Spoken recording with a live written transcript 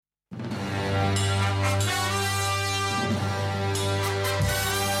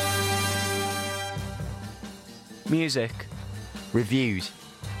Music. Reviews.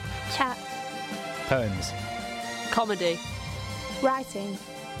 Chat. Poems. Comedy. Writing.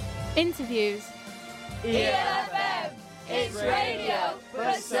 Interviews. ELFM, it's radio,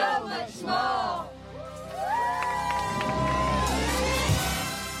 but so much more.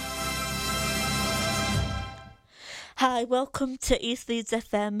 Hi, welcome to East Leeds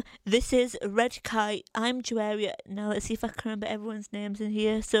FM. This is Red Kite. I'm Joaria. Now let's see if I can remember everyone's names in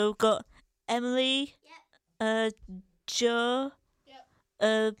here. So we've got Emily, Joe,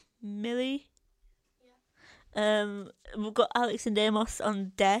 Millie. We've got Alex and Amos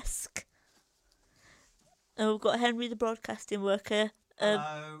on desk. And we've got Henry, the broadcasting worker.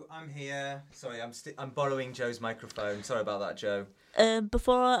 Hello, I'm here. Sorry, I'm borrowing Joe's microphone. Sorry about that, Joe.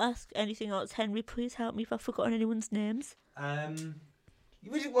 Before I ask anything else, Henry, please help me if I've forgotten anyone's names.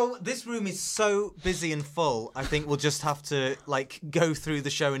 Well, this room is so busy and full. I think we'll just have to go through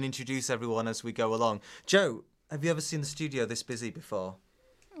the show and introduce everyone as we go along. Joe, have you ever seen the studio this busy before?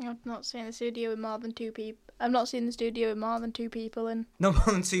 I've not seen the studio with more than two people. I've not seen the studio with more than two people in. No more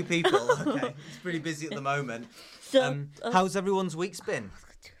than two people. Okay, it's pretty busy at the moment. So, how's everyone's weeks been?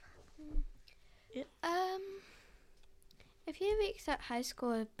 A few weeks at high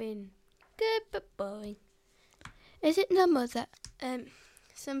school have been good but boring. Is it normal that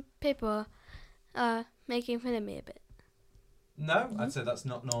some people are making fun of me a bit? No, I'd say that's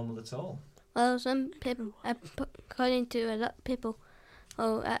not normal at all. Well, some people, according to a lot of people,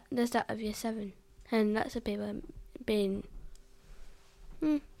 at the start of year 7, and lots of people being.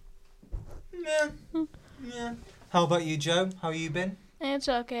 Yeah. How about you, Joe? How have you been? It's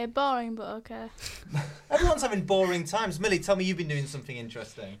okay, boring but okay. Everyone's having boring times. Millie, tell me you've been doing something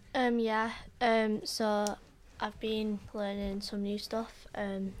interesting. So I've been learning some new stuff,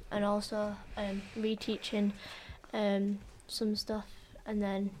 and also reteaching some stuff, and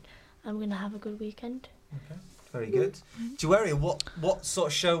then I'm gonna have a good weekend. Okay, very good. Joaria, what sort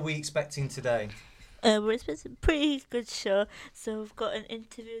of show are we expecting today? We're expecting a pretty good show. So we've got an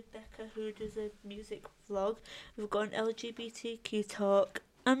interview with Becca, who does a music vlog. We've got an LGBTQ talk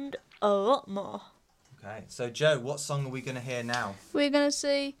and a lot more. Okay, so Joe, what song are we going to hear now? We're going to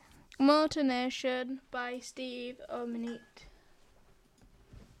see Motor Nation by Steve Ominique.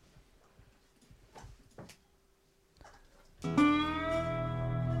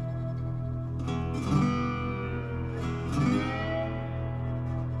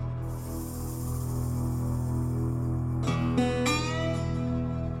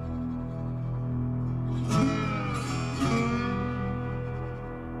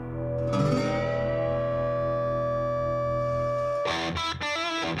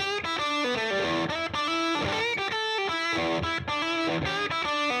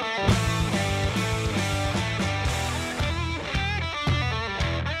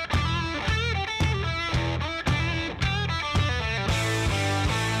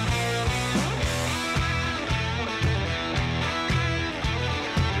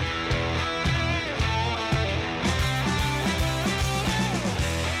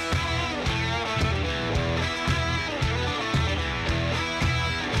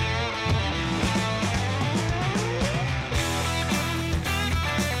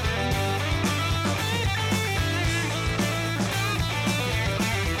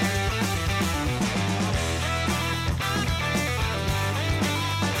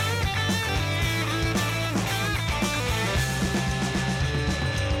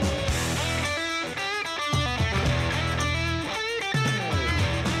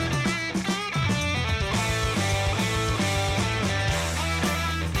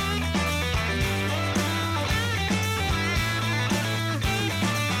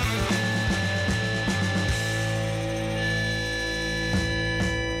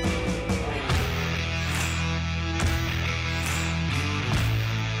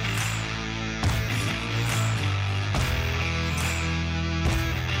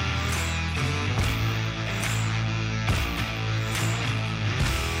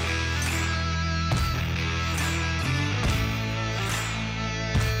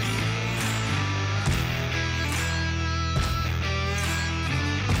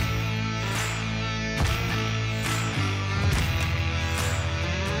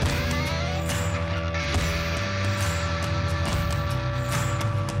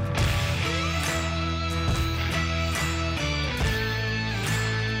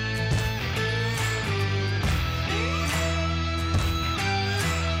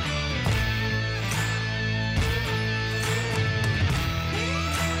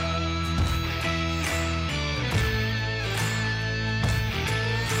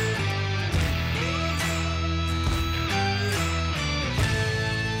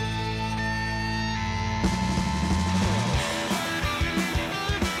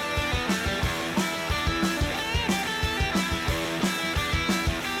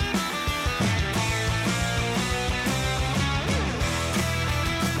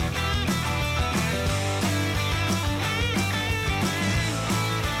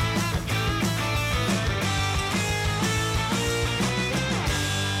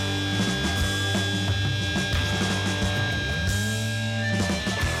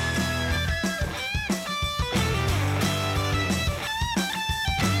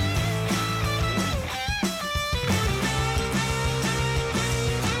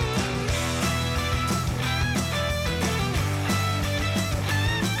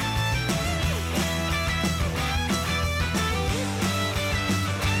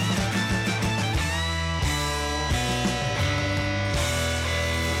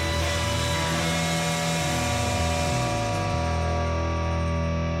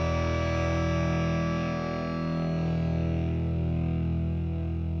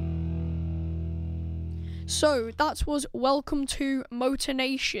 So that was Welcome to Motor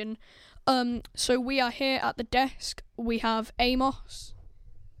Nation. So we are here at the desk. We have Amos.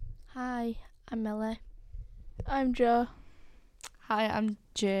 Hi, I'm Millie. I'm Joe. Hi, I'm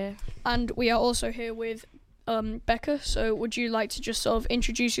Jay. And we are also here with Becca. So would you like to just sort of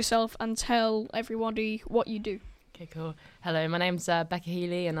introduce yourself and tell everybody what you do? Okay, cool. Hello, my name's Becca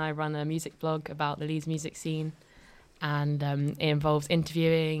Healy and I run a music blog about the Leeds music scene, and it involves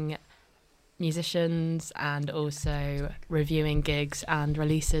interviewing musicians and also reviewing gigs and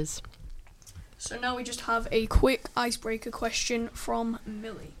releases. So now we just have a quick icebreaker question from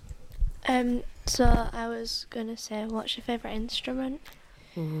Millie. So I was gonna say, what's your favourite instrument?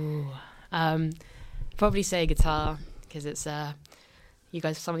 Ooh, probably say guitar, because it's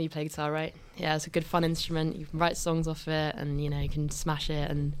some of you play guitar, right? Yeah, it's a good fun instrument. You can write songs off it, and you can smash it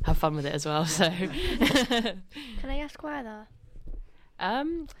and have fun with it as well. So, Can I ask why though?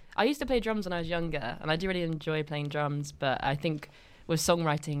 I used to play drums when I was younger, and I do really enjoy playing drums. But I think with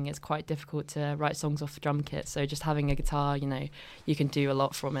songwriting, it's quite difficult to write songs off the drum kit. So just having a guitar, you can do a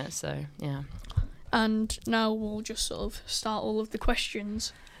lot from it. So yeah. And now we'll just sort of start all of the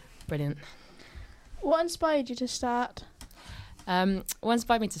questions. Brilliant. What inspired you to start? What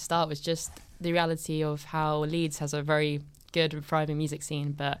inspired me to start was just the reality of how Leeds has a very good and thriving music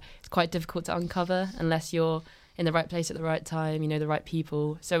scene, but it's quite difficult to uncover unless you're in the right place at the right time, the right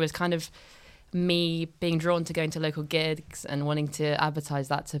people. So it was kind of me being drawn to going to local gigs and wanting to advertise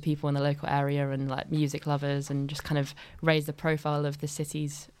that to people in the local area and like music lovers, and just kind of raise the profile of the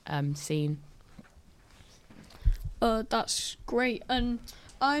city's scene. That's great. And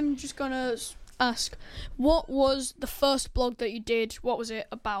I'm just gonna ask, what was the first blog that you did? What was it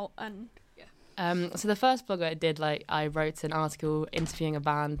about? And so the first blog I did, I wrote an article interviewing a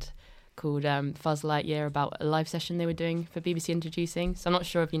band called Fuzz Lightyear about a live session they were doing for BBC Introducing. So I'm not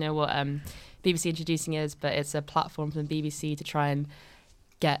sure if you know what BBC Introducing is, but it's a platform from the BBC to try and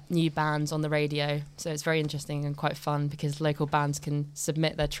get new bands on the radio. So it's very interesting and quite fun because local bands can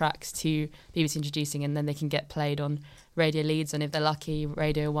submit their tracks to BBC Introducing, and then they can get played on Radio Leeds, and if they're lucky,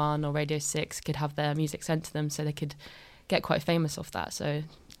 Radio 1 or Radio 6 could have their music sent to them, so they could get quite famous off that. So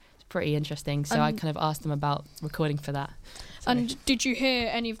it's pretty interesting. So I kind of asked them about recording for that. So. And did you hear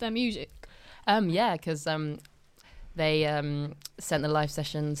any of their music? Yeah, because they sent the live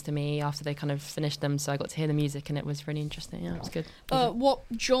sessions to me after they kind of finished them, so I got to hear the music, and it was really interesting. Yeah, it was good. What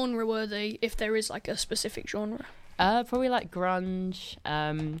genre were they, if there is like a specific genre? Probably like grunge,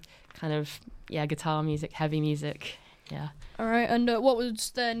 kind of, guitar music, heavy music, yeah. All right, and what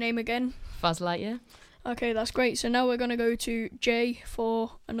was their name again? Fuzz Lightyear. Okay, that's great. So now we're going to go to Jay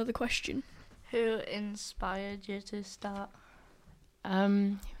for another question. Who inspired you to start?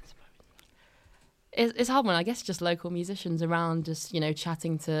 It's a hard one. I guess just local musicians around, just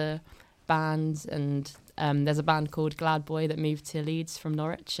chatting to bands, and there's a band called Glad Boy that moved to Leeds from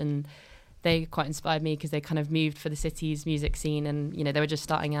Norwich, and they quite inspired me because they kind of moved for the city's music scene, and they were just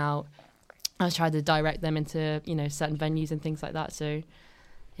starting out. I tried to direct them into certain venues and things like that. So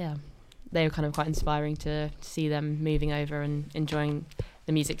yeah, they were kind of quite inspiring to see them moving over and enjoying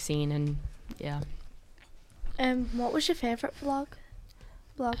the music scene, and yeah. What was your favourite blog?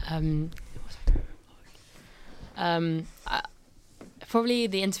 Probably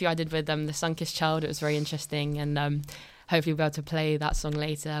the interview I did with the Sunkissed Child. It was very interesting, and hopefully we'll be able to play that song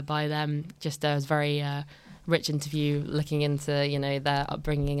later by them. Just it was very rich interview, looking into their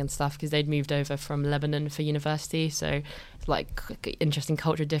upbringing and stuff, because they'd moved over from Lebanon for university, so it's like interesting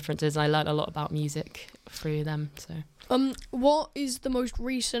cultural differences, and I learned a lot about music through them. So what is the most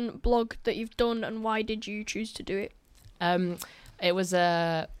recent blog that you've done, and why did you choose to do it? It was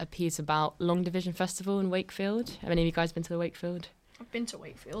a piece about Long Division Festival in Wakefield. Have any of you guys been to the Wakefield? I've been to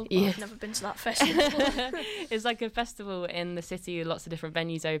Wakefield, but Yeah. I've never been to that festival. It's like a festival in the city, lots of different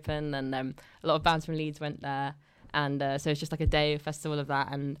venues open, and a lot of bands from Leeds went there. And so it's just like a day festival of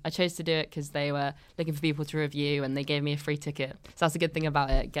that. And I chose to do it because they were looking for people to review, and they gave me a free ticket. So that's a good thing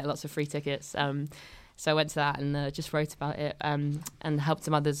about it, get lots of free tickets. So I went to that and just wrote about it, and helped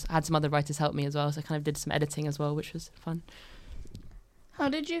some others, had some other writers help me as well. So I kind of did some editing as well, which was fun. How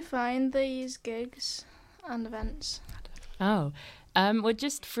did you find these gigs and events? Well,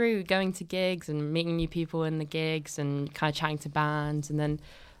 just through going to gigs and meeting new people in the gigs and kind of chatting to bands, and then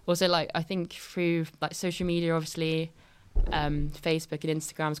also I think through social media, obviously, Facebook and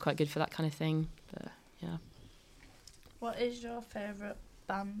Instagram is quite good for that kind of thing. But yeah. What is your favourite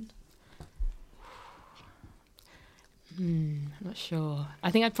band? I'm not sure.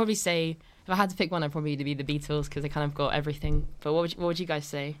 I think I'd probably say, if I had to pick one, I'd probably be the Beatles, because they kind of got everything. But what would you guys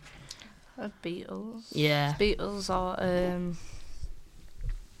say?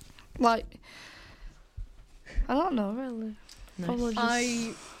 I don't know really. Nice. Probably just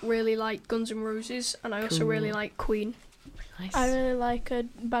I really like Guns N' Roses, and I also Cool. really like Queen. Nice. I really like a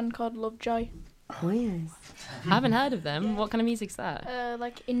band called Lovejoy. I haven't heard of them. What kind of music's that?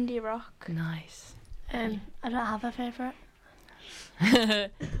 Like indie rock. Nice. I don't have a favourite.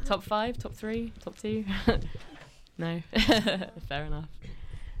 Top 5, top 3, top 2? No. Fair enough.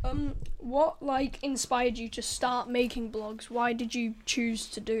 What like inspired you to start making blogs? Why did you choose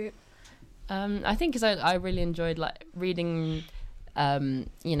to do it? I think because I really enjoyed like reading,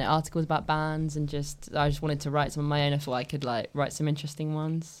 articles about bands, and I just wanted to write some of my own. I thought I could like write some interesting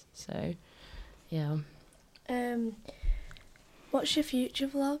ones. So, yeah. What's your future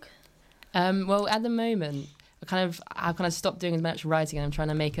vlog? Well, at the moment, I've kind of stopped doing as much writing, and I'm trying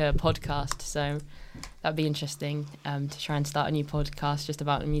to make a podcast. So that'd be interesting to try and start a new podcast just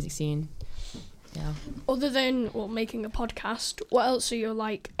about the music scene. Yeah. Other than making a podcast, what else are your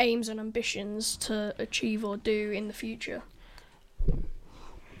like aims and ambitions to achieve or do in the future?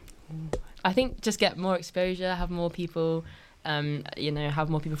 I think just get more exposure, have more people, have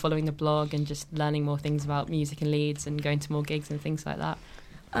more people following the blog, and just learning more things about music and Leeds, and going to more gigs and things like that.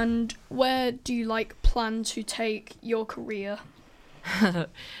 And where do you like plan to take your career?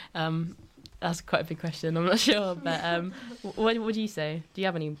 That's quite a big question. I'm not sure, but what do you say? Do you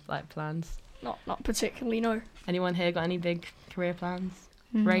have any like plans? Not particularly, no. Anyone here got any big career plans?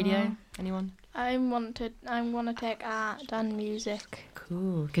 No. Radio? Anyone? I want to take art and music.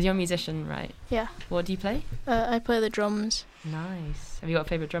 Cool. Because you're a musician, right? Yeah. What do you play? I play the drums. Nice. Have you got a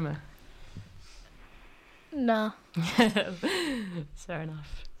favourite drummer? No. Fair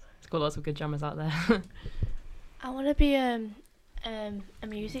enough. There's got lots of good drummers out there. I want to be a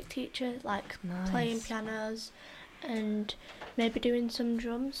music teacher, like playing Nice. pianos and maybe doing some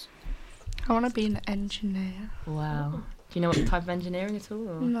drums. I want to be an engineer. Wow. Do you know what type of engineering at all?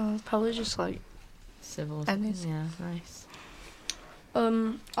 Or No, probably just like civil? anything. Yeah, nice.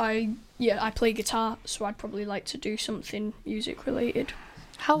 I play guitar, so I'd probably like to do something music related.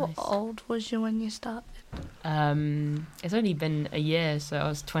 How Nice. old was you when you started? It's only been a year, so I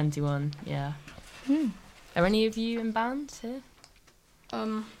was 21. Yeah. Are any of you in bands here?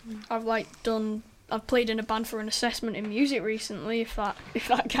 I've played in a band for an assessment in music recently, if that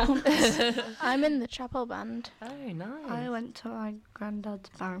counts. I'm in the chapel band. Oh, nice. I went to my granddad's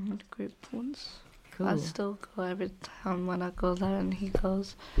band group once. Cool. I still go every time when I go there, and he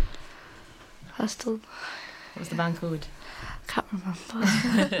goes. What was the band called? Can't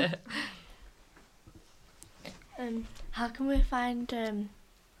remember. How can we find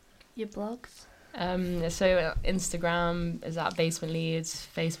your blogs? So Instagram is at Basement Leeds,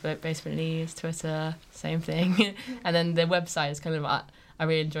 Facebook Basement Leeds, Twitter same thing, and then the website is kind of I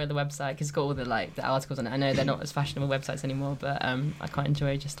really enjoy the website because it's got all the articles on it. I know they're not as fashionable websites anymore, but I quite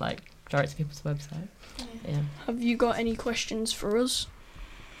enjoy just directing people to the website. Yeah. Have you got any questions for us?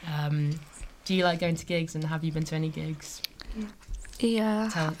 Do you like going to gigs, and have you been to any gigs? Yeah.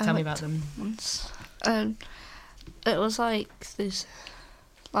 Tell me about them. Once. It was like this,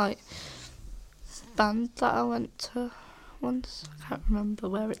 band that I went to once. I can't remember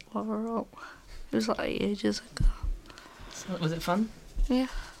where it was. It was ages ago. So, was it fun? Yeah.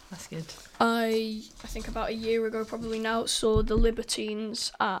 That's good. I think about a year ago, probably now, saw the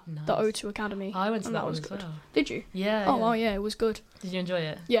Libertines at the Nice. O2 Academy. I went to and that one was as good. well. Did you? Yeah. Oh, yeah. wow, yeah, it was good. Did you enjoy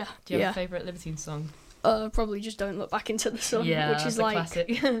it? Yeah. Do you have a favourite Libertine song? Probably just Don't Look Back Into the Sun, Yeah, which that's is a like, classic.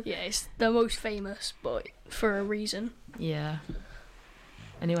 yeah, it's the most famous, but for a reason. Yeah.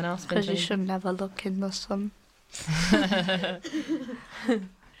 Anyone else? Because you should never look in the sun.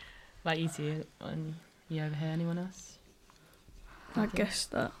 Like you two, and you over here? Anyone else? I guess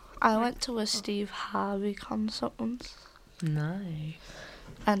that. I went to a Steve Harvey concert once, Nice.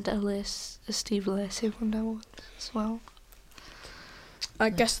 and a Steve Lacy one I went as well.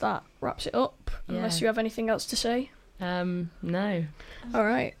 I guess that wraps it up, unless Yeah. you have anything else to say. No. All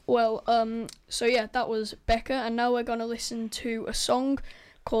right. Well, so yeah, that was Becca, and now we're gonna listen to a song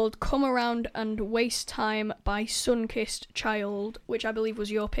called "Come Around and Waste Time" by Sunkissed Child, which I believe was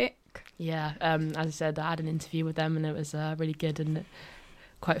your pick. Yeah. As I said, I had an interview with them, and it was really good and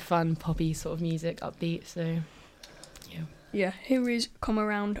quite fun, poppy sort of music, upbeat. So, yeah. Yeah. Here is "Come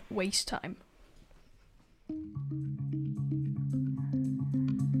Around, Waste Time."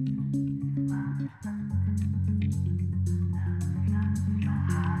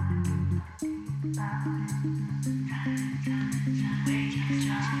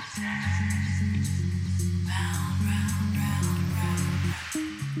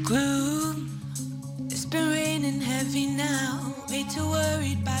 Gloom, it's been raining heavy now. Way too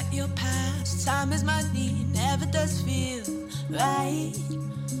worried about your past. Time is money, never does feel right.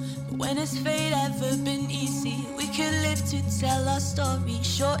 When has fate ever been easy? We could live to tell our story,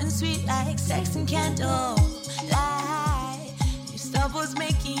 short and sweet like sex and candle light. New stubbles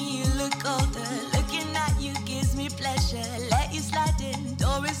making you look older. Looking at you gives me pleasure. Let you slide in,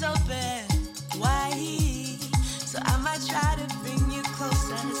 door is open. Why? So I might try to bring you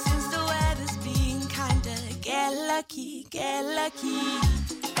closer. Since the weather's being kinder, get lucky, get lucky.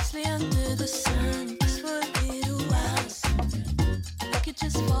 Stay under the sun just for a little while. We could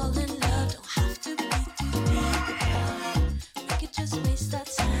just fall in love, don't have to be too deep. We could just waste our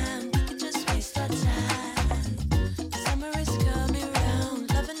time, we could just waste our time. Summer is coming round,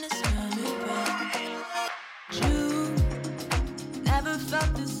 loving is coming round. June, never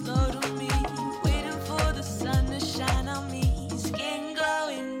felt this low to me. Waiting for the sun to shine on me. Skin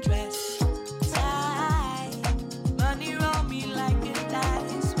glowing, dress tight. Money roll me like a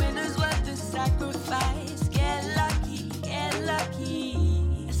dice. Winter's worth the sacrifice. Get lucky, get lucky.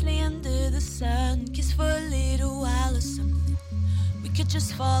 Let's lay under the sun, kiss for a little while or something. We could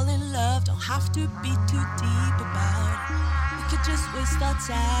just fall in love, don't have to be too deep about it. We could just waste our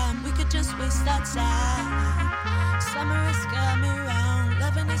time, we could just waste our time. Summer is coming round,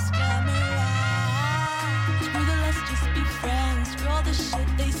 loving is coming round. Screw the let's just be friends, screw all the shit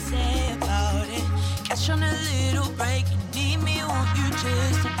they say about it. Catch on a little break, you need me, won't you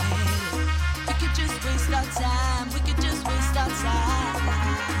just admit it? We could just waste our time, we could just waste our time.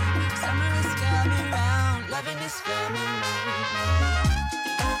 Summer is coming round, loving is coming round.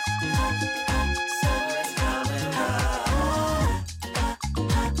 Summer is coming round.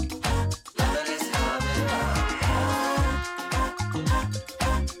 Loving is coming round.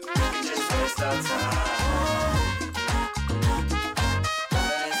 We could just waste our time.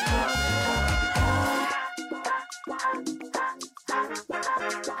 Loving is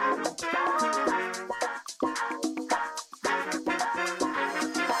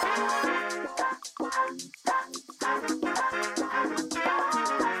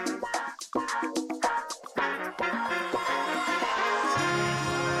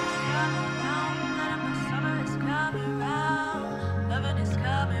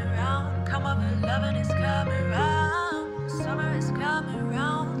Loving is coming round, summer is coming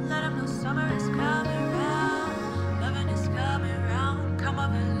round. Let 'em know summer is coming round. Loving is coming round, come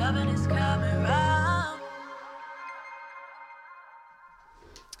over, loving is coming round.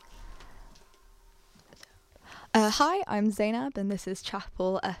 Hi, I'm Zainab and this is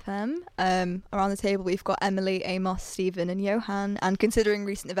Chapel FM. Around the table we've got Emily, Amos, Stephen and Johan, and considering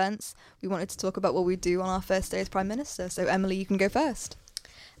recent events, we wanted to talk about what we do on our first day as Prime Minister. So Emily, you can go first.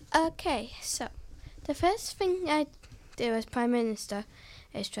 Okay, so the first thing I do as Prime Minister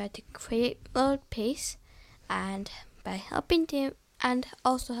is try to create world peace, and by helping and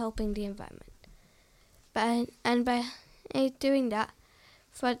also helping the environment. By doing that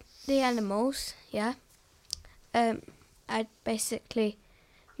for the animals, I'd basically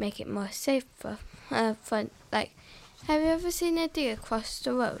make it more safe for like. Have you ever seen a deer cross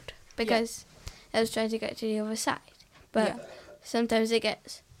the road because it was trying to get to the other side, but sometimes it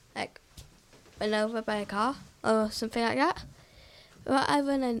gets like run over by a car or something like that. What I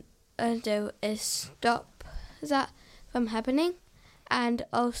want to do is stop that from happening, and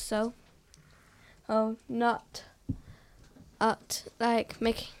also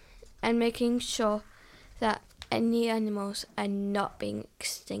making sure that any animals are not being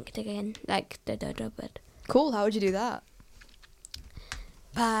extinct again, like the dodo bird. Cool. How would you do that?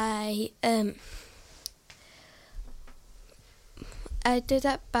 I do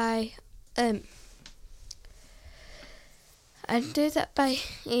that by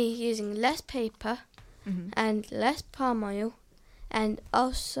using less paper and less palm oil, and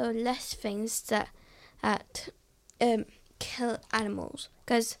also less things that kill animals.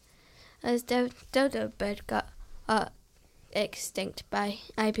 Because as the dodo bird got extinct by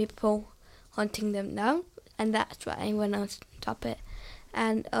people hunting them down, and that's why I want to stop it.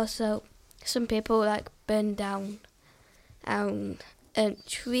 And also, some people like burn down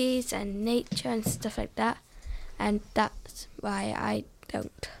trees and nature and stuff like that, and that's why I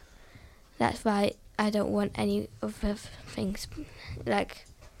don't want any other things like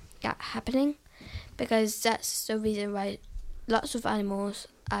that happening, because that's the reason why lots of animals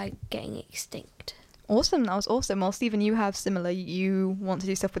are getting extinct. Awesome, that was awesome. Well, Stephen, you have similar. You want to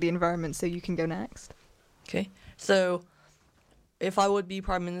do stuff with the environment, so you can go next. Okay, so if I would be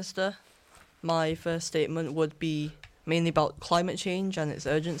Prime Minister, my first statement would be mainly about climate change and its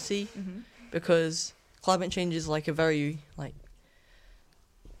urgency, because climate change is like a very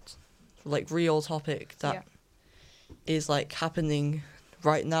real topic that is like happening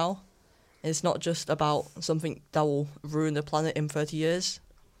right now. It's not just about something that will ruin the planet in 30 years.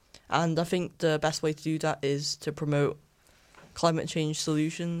 And I think the best way to do that is to promote climate change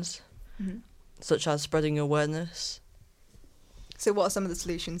solutions, such as spreading awareness. So what are some of the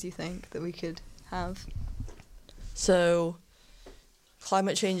solutions you think that we could have? So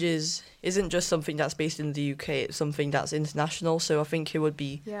climate change isn't just something that's based in the UK, it's something that's international. So I think it would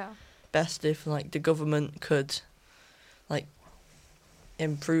be best if like the government could like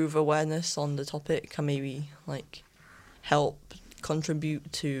improve awareness on the topic and maybe like help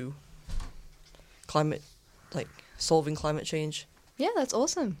contribute to solving climate change. Yeah, that's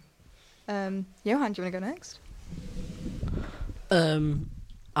awesome. Johan, do you want to go next?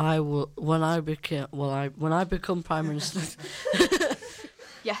 I will when I become Prime Minister.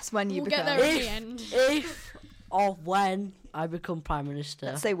 Yes, when you We'll become. get there at the end. If or when I become Prime Minister.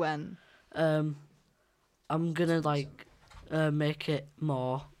 Let's say when. I'm gonna make it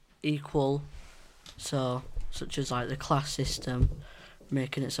more equal, so such as like the class system,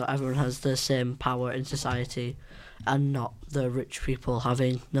 making it so everyone has the same power in society, and not the rich people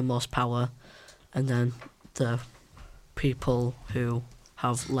having the most power, and then the people who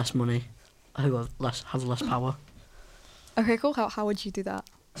have less money, who have less power. Okay, cool. How would you do that?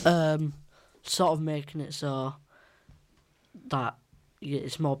 Sort of making it so that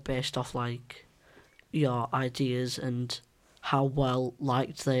it's more based off like your ideas and how well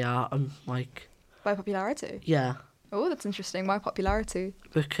liked they are, and like By popularity? Yeah. Oh, that's interesting. Why popularity?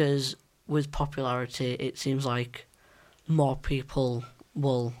 Because with popularity, it seems like more people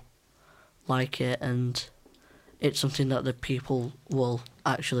will like it, and it's something that the people will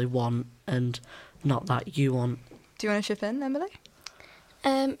actually want, and not that you want. Do you want to chip in, Emily?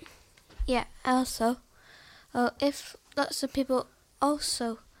 Yeah, also, if lots of people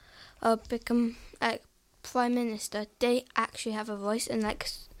also become like Prime Minister, they actually have a voice, and like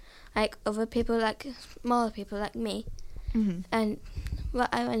other people, like smaller people like me. And what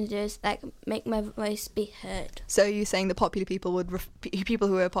I want to do is like make my voice be heard. So you're saying the popular people would people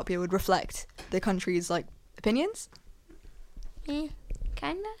who are popular would reflect the country's like opinions? Yeah,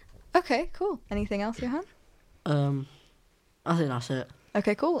 kinda. Okay, cool. Anything else, Johan? I think that's it.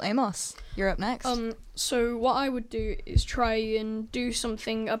 Okay, cool. Amos, you're up next. So what I would do is try and do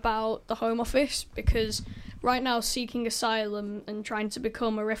something about the Home Office, because right now seeking asylum and trying to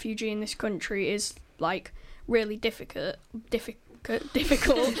become a refugee in this country is like really difficult,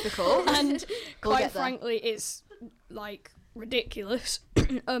 and quite frankly, it's like ridiculous.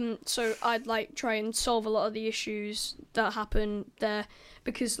 So I'd like try and solve a lot of the issues that happen there,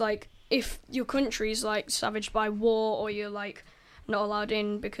 because like if your country's like savaged by war, or you're like not allowed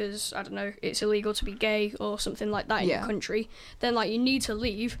in because I don't know, it's illegal to be gay or something like that in your country, then like you need to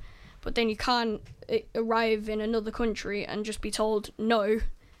leave, but then you can't arrive in another country and just be told no.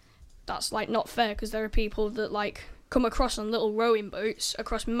 That's like not fair, because there are people that like come across on little rowing boats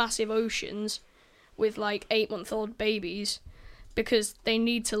across massive oceans with like 8-month-old babies because they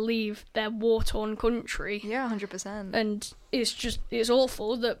need to leave their war-torn country. Yeah, 100%. And it's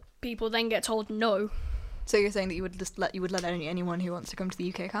awful that people then get told no. So you're saying that you would let anyone who wants to come to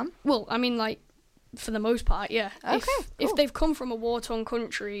the UK come? Well, I mean, like, for the most part, yeah. Okay, if they've come from a war-torn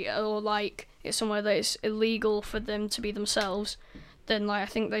country, or like it's somewhere that it's illegal for them to be themselves, then like I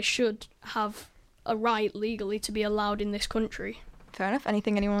think they should have a right legally to be allowed in this country. Fair enough.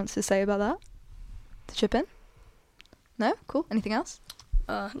 Anything anyone wants to say about that? To chip in? No? Cool. Anything else?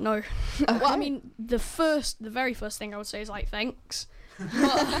 No. Okay. Well, I mean, the very first thing I would say is like thanks. But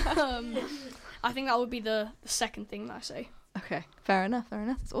I think that would be the second thing that I say. Okay. Fair enough.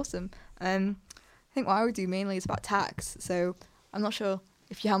 That's awesome. I think what I would do mainly is about tax. So I'm not sure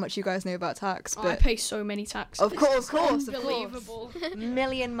how much you guys know about tax, but I pay so many taxes. Of course, unbelievable.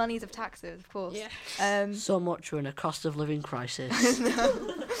 Million monies of taxes, of course. Yeah. So much we're in a cost of living crisis.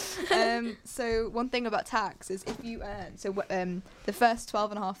 So one thing about tax is if you earn the first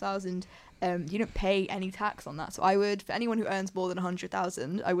 12,500, you don't pay any tax on that. So I would, for anyone who earns more than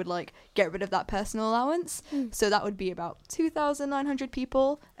 100,000, I would like get rid of that personal allowance. So that would be about 2,900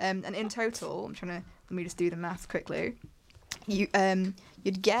 people, and in total, let me just do the maths quickly.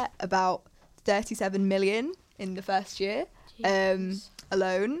 You'd get about 37 million in the first year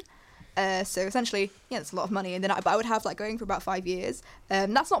alone. So essentially, yeah, it's a lot of money. And then I would have like going for about 5 years.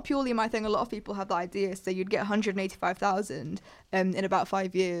 That's not purely my thing. A lot of people have that idea. So you'd get 185,000 in about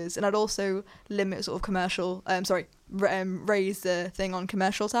 5 years. And I'd also limit sort of raise the thing on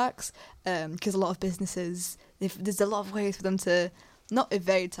commercial tax, because a lot of businesses, there's a lot of ways for them to not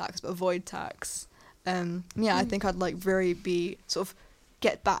evade tax but avoid tax. I think I'd like very be sort of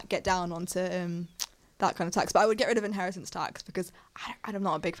get down onto that kind of tax, but I would get rid of inheritance tax, because I'm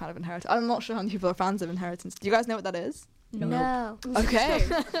not a big fan of inheritance. I'm not sure how many people are fans of inheritance. Do you guys know what that is? No. Okay.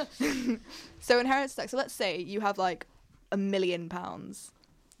 So inheritance tax. So let's say you have like £1 million,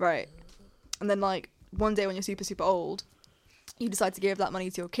 right? And then like one day when you're super, super old, you decide to give that money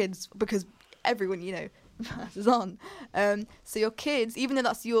to your kids because everyone, you know, passes on. So your kids, even though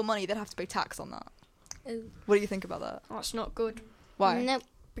that's your money, they'd have to pay tax on that. Oh. What do you think about that? That's not good. Why? No.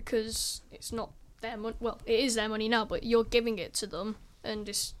 Because it's not their money. Well, it is their money now, but you're giving it to them, and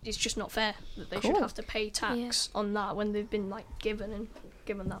it's just not fair that they should Cool. have to pay tax on that when they've been like given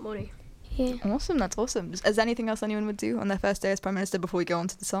that money. Yeah. Awesome, that's awesome. Is there anything else anyone would do on their first day as Prime Minister before we go on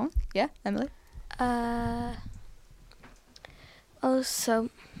to the song? Yeah, Emily? Also,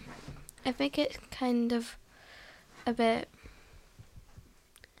 I think it's kind of a bit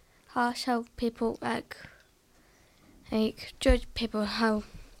harsh how people like judge people how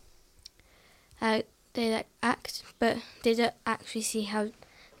they like act, but they don't actually see how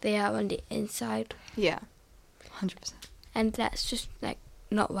they are on the inside. Yeah, 100%. And that's just like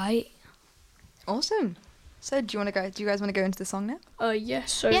not right. Awesome. So do you guys want to go into the song now?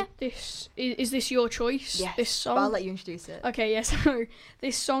 Yes. So this is this your choice? Yes. This song. But I'll let you introduce it. Okay. Yes. So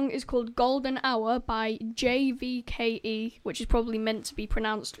this song is called "Golden Hour" by JVKE, which is probably meant to be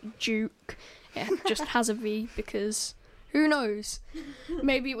pronounced Duke. It just has a V because who knows?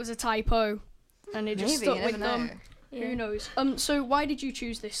 Maybe it was a typo, and it just Maybe, stuck you with never them. know. Who knows? So why did you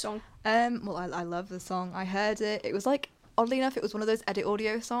choose this song? Well, I love the song. I heard it. It was like, oddly enough, it was one of those edit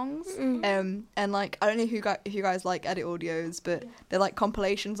audio songs. And like, I don't know if you guys like edit audios, but they're like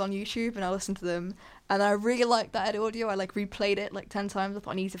compilations on YouTube, and I listened to them, and I really liked that edit audio. I like replayed it like 10 times. I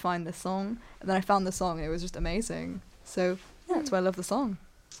thought I need to find this song, and then I found the song, and it was just amazing. So yeah, that's why I love the song.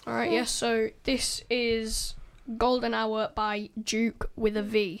 All right. Yes. So this is "Golden Hour" by Duke with a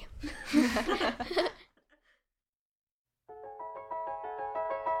V.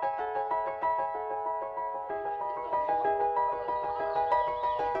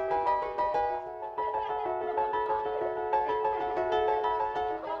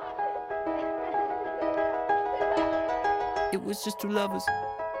 It was just two lovers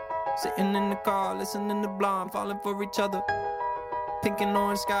sitting in the car, listening to Blonde, falling for each other. Pink and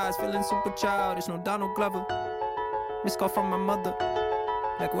orange skies, feeling super childish. No Donald Glover. Missed call from my mother.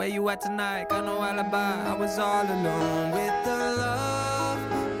 Like, where you at tonight? Got no alibi. I was all alone with the love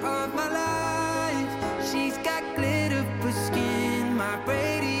of my life. She's got glitter for skin, my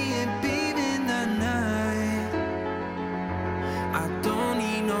radiant beam in the night. I don't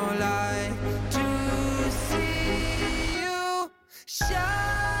need no light to see you shine.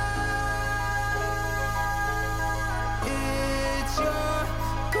 It's your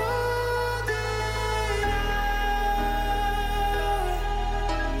golden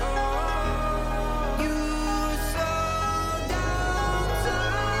hour. You slow down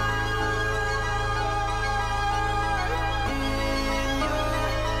time in your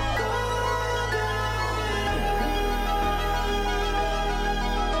golden.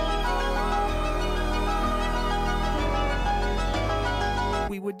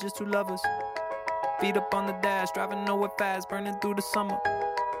 We were just two lovers. Feet up on the dash, driving nowhere fast, burning through the summer.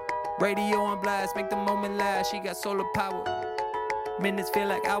 Radio on blast, make the moment last. She got solar power. Minutes feel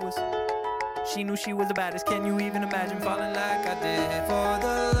like hours. She knew she was the baddest. Can you even imagine falling like I did? For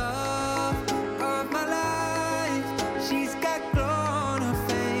the love of my life, she's got glow on her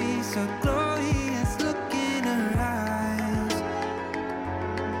face, a glorious look in her eyes.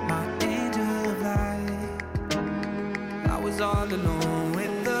 My angel of light. I was all alone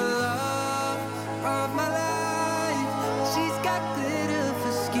with the love of my life. She's got glitter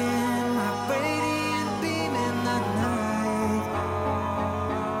for skin, my radiant beam in the night.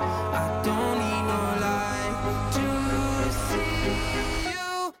 I don't need no light to see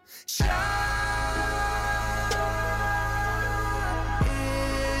you shine.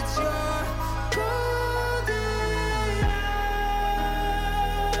 It's your golden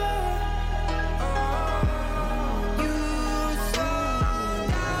hour. You slow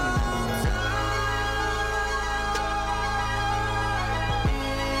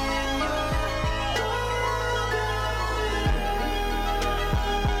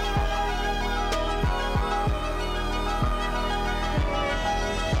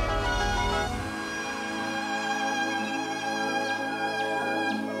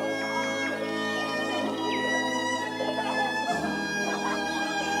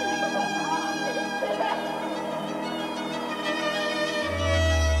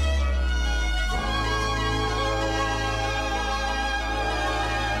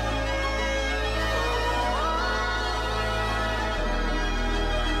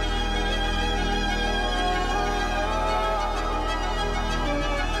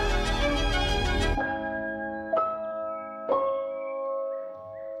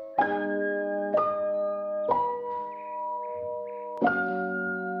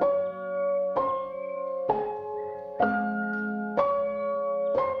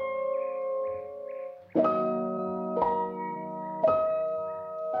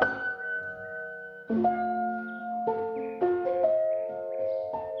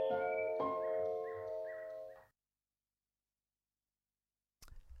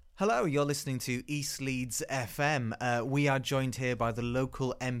Hello, you're listening to East Leeds FM. We are joined here by the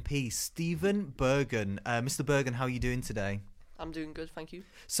local MP, Stephen Bergen. Mr. Bergen, how are you doing today? I'm doing good, thank you.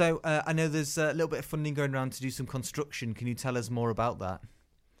 So, I know there's a little bit of funding going around to do some construction. Can you tell us more about that?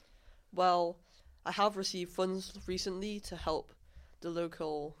 Well, I have received funds recently to help the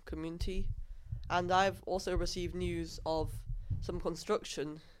local community, and I've also received news of some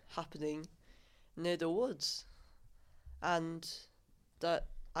construction happening near the woods, and that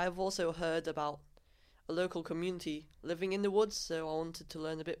I've also heard about a local community living in the woods, so I wanted to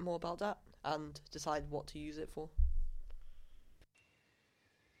learn a bit more about that and decide what to use it for.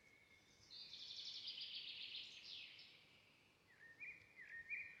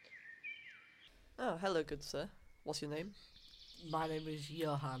 Oh, hello, good sir. What's your name? My name is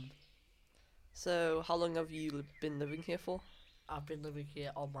Johan. So, how long have you been living here for? I've been living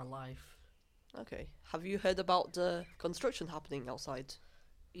here all my life. Okay. Have you heard about the construction happening outside?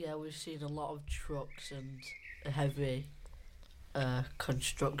 Yeah, we've seen a lot of trucks and heavy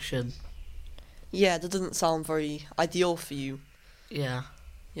construction. Yeah, that doesn't sound very ideal for you. Yeah.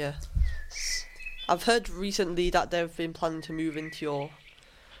 Yeah. I've heard recently that they've been planning to move into your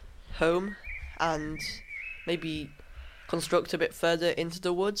home and maybe construct a bit further into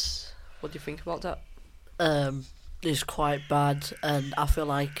the woods. What do you think about that? It's quite bad, and I feel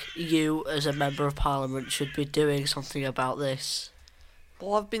like you, as a member of Parliament, should be doing something about this.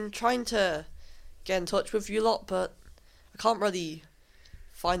 Well, I've been trying to get in touch with you lot, but I can't really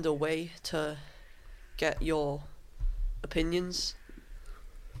find a way to get your opinions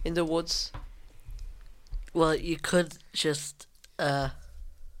in the woods. Well, you could just come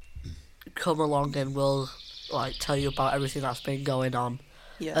along and we'll tell you about everything that's been going on.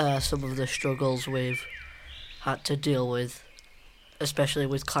 Yeah. Some of the struggles we've had to deal with, especially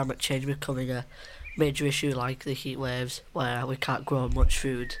with climate change becoming a major issue like the heat waves where we can't grow much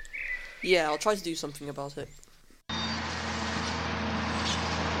food. Yeah, I'll try to do something about it.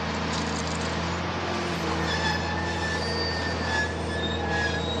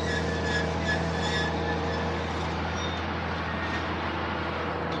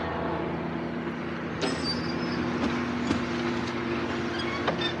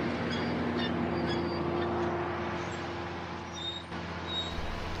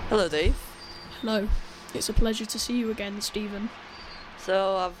 Hello, Dave. Hello. It's a pleasure to see you again, Stephen.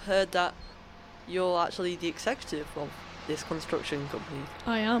 So I've heard that you're actually the executive of this construction company.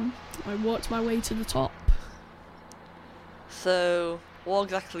 I am. I worked my way to the top. So what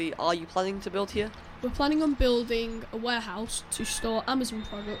exactly are you planning to build here? We're planning on building a warehouse to store Amazon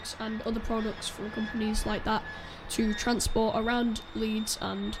products and other products for companies like that to transport around Leeds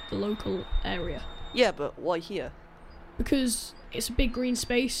and the local area. Yeah, but why here? Because it's a big green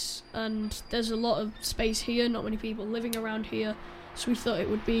space and there's a lot of space here, not many people living around here, so we thought it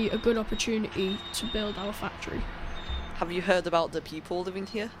would be a good opportunity to build our factory. Have you heard about the people living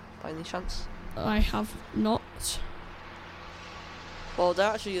here, by any chance? I have not. Well, there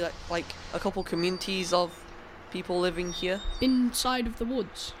are actually like a couple communities of people living here. Inside of the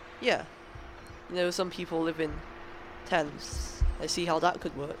woods? Yeah. You know, some people live in tents. I see how that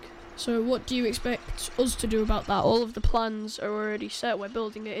could work. So what do you expect us to do about that? All of the plans are already set. We're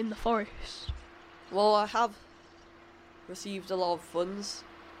building it in the forest. Well, I have received a lot of funds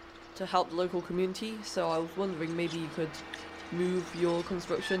to help the local community, so I was wondering maybe you could move your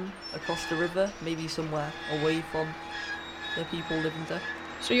construction across the river, maybe somewhere away from the people living there.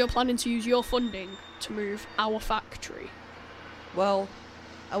 So you're planning to use your funding to move our factory? Well,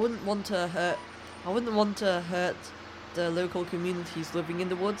 I wouldn't want to hurt the local communities living in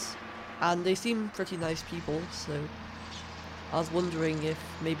the woods, and they seem pretty nice people, so I was wondering if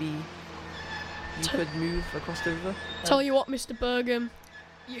maybe you could move across the river. Tell you what, Mr. Bergen,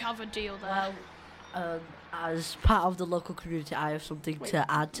 you have a deal there. Well, as part of the local community, I have something to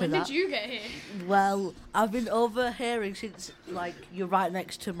add to that. When did you get here? Well, I've been overhearing since, you're right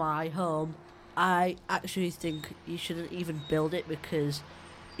next to my home. I actually think you shouldn't even build it because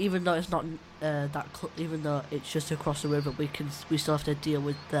even though it's not even though it's just across the river, we still have to deal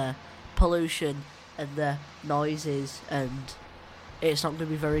with the pollution and the noises, and it's not going to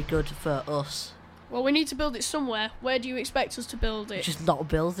be very good for us. Well, we need to build it somewhere. Where do you expect us to build it? Just not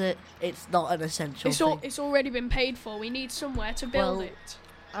build it. It's not an essential thing. It's already been paid for. We need somewhere to build it.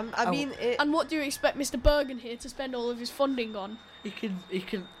 And what do you expect Mr. Bergen here to spend all of his funding on? You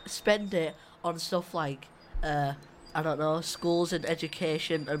can spend it on stuff like I don't know, schools and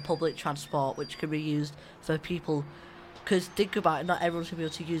education and public transport, which can be used for people. Because think about it, not everyone's going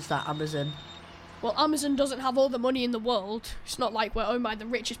to be able to use that Amazon. well, Amazon doesn't have all the money in the world. It's not like we're owned by the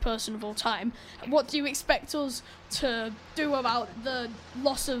richest person of all time. What do you expect us to do about the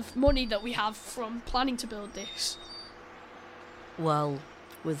loss of money that we have from planning to build this? Well,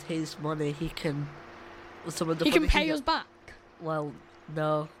 with his money, he can. Some of the He can money pay us back. Well,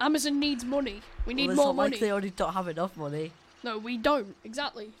 no. Amazon needs money. We need Well, more it's not money. like they already don't have enough money. No, we don't.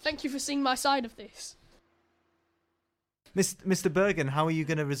 Exactly. Thank you for seeing my side of this. Mr. Bergen, how are you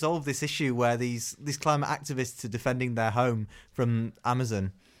going to resolve this issue where these climate activists are defending their home from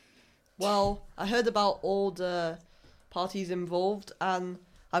Amazon? Well, I heard about all the parties involved, and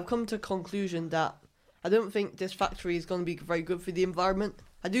I've come to a conclusion that I don't think this factory is going to be very good for the environment.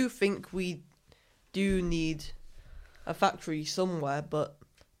 I do think we do need a factory somewhere, but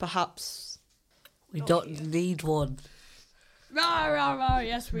perhaps we don't need one. Rah, rah, rah.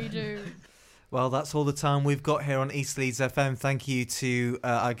 Yes, we do. Well, that's all the time we've got here on East Leeds FM. Thank you to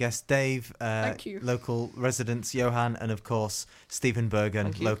our guest Dave, Thank you. local residents Johan, and of course Stephen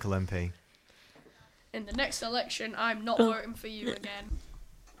Bergen, local MP. In the next election, I'm not voting for you again.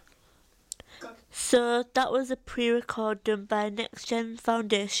 So that was a pre-record done by Next Gen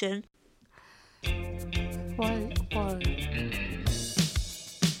Foundation. Why?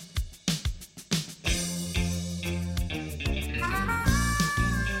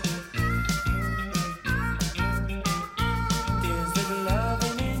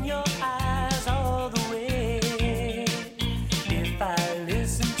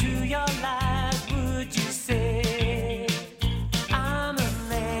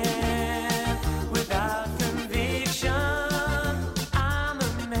 Conviction. I'm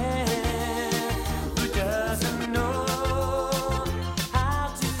a man who doesn't know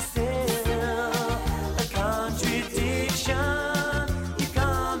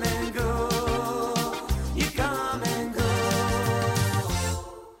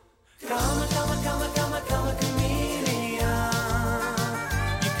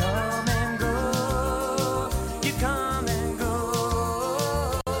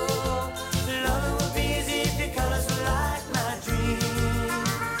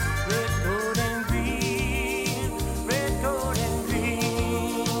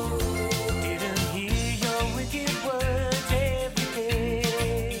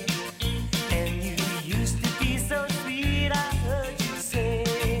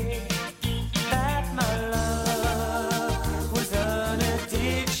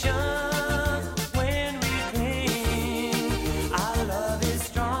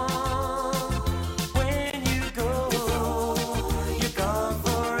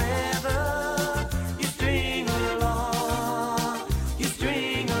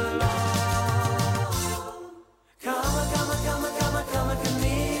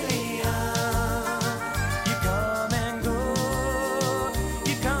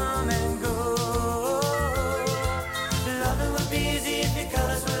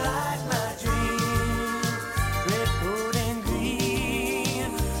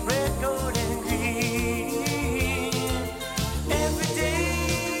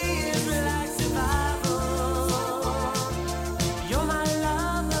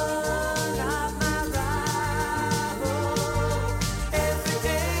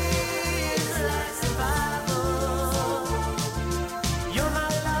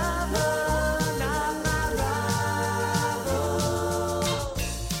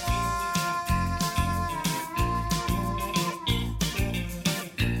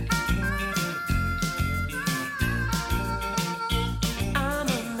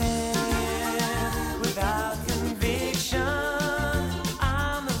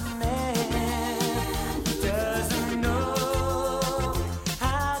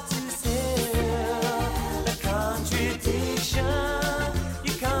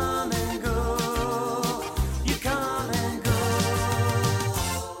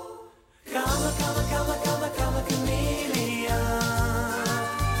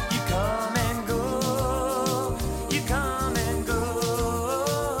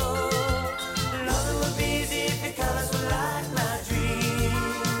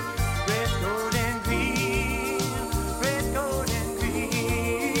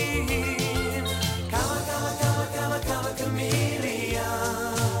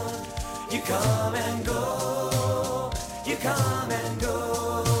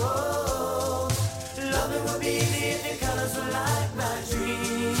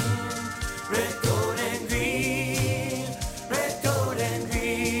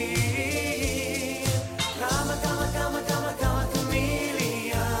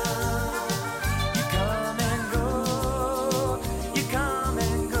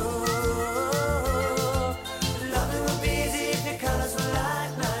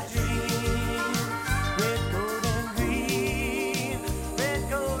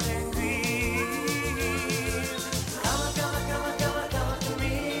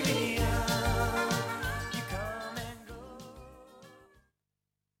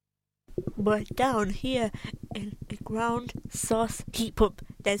But down here in the ground source heat pump,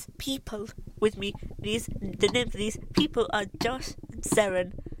 there's people with me. The names of these people are Josh and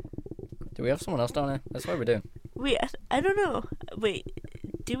Seren. Do we have someone else down here? That's what we do. Wait, I don't know. Wait,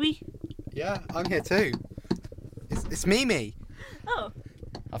 do we? Yeah, I'm here too. It's Mimi. Oh.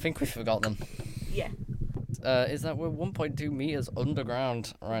 I think we forgot them. Yeah. Is that we're 1.2 meters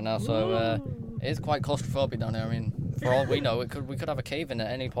underground right now, so it is quite claustrophobic down here. I mean, for all we know, we could have a cave in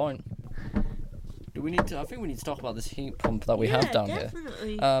at any point. Do we need to? I think we need to talk about this heat pump that we have down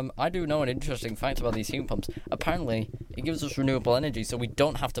definitely. here. I do know an interesting fact about these heat pumps. Apparently, it gives us renewable energy, so we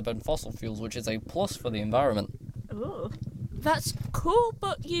don't have to burn fossil fuels, which is a plus for the environment. Oh. That's cool,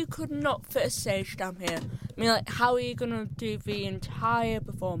 but you could not fit a stage down here. I mean, like, how are you going to do the entire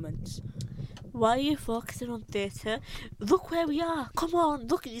performance? Why are you focusing on theatre? Look where we are. Come on,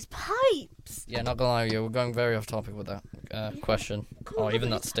 look at these pipes. Yeah, not gonna lie to you, we're going very off topic with that question. Or even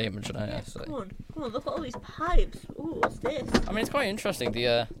that statement, should I say. Come on, look at all these pipes. Ooh, what's this? I mean, it's quite interesting.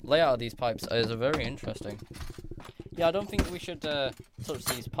 The layout of these pipes is very interesting. Yeah, I don't think we should touch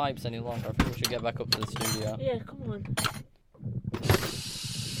these pipes any longer. I think we should get back up to the studio. Yeah, come on.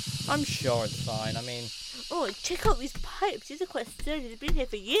 I'm sure it's fine. I mean... Oh, check out these pipes. These are quite sturdy. They've been here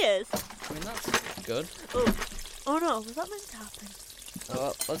for years. I mean, that's good. Oh no, was that meant to happen?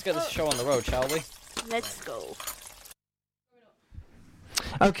 Well, let's get this show on the road, shall we? Let's go.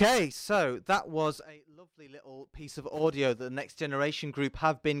 Okay, so that was a lovely little piece of audio that the Next Generation group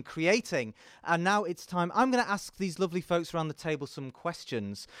have been creating. And now it's time. I'm going to ask these lovely folks around the table some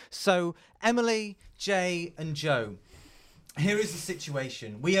questions. So, Emily, Jay, and Joe. Here is the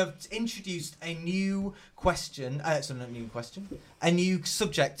situation. We have introduced a new question, a new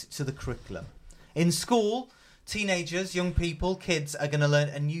subject to the curriculum. In school, teenagers, young people, kids are going to learn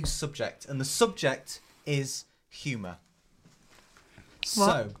a new subject, and the subject is humour.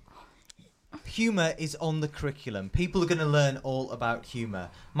 So, humour is on the curriculum. People are going to learn all about humour.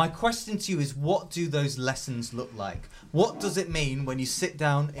 My question to you is, what do those lessons look like? What does it mean when you sit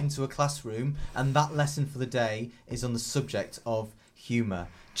down into a classroom and that lesson for the day is on the subject of humour?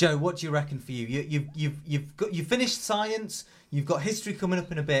 Joe, what do you reckon for you? You've finished science, you've got history coming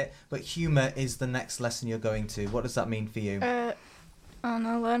up in a bit, but humour is the next lesson you're going to. What does that mean for you? I don't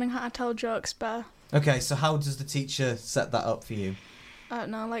know, learning how to tell jokes better. Okay, so how does the teacher set that up for you? I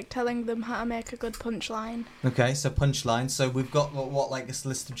don't know, like telling them how to make a good punchline. Okay, so punchline. So we've got what like a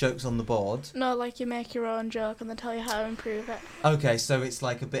list of jokes on the board. No, like you make your own joke and they tell you how to improve it. Okay, so it's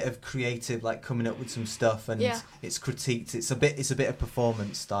like a bit of creative, like coming up with some stuff, and it's critiqued. It's a bit of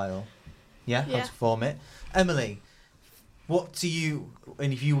performance style. Yeah, how to perform it. Emily, what do you?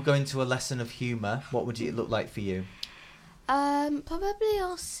 And if you were going to a lesson of humour, what would it look like for you? Probably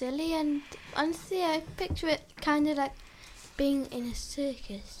all silly, and honestly, I picture it kind of like being in a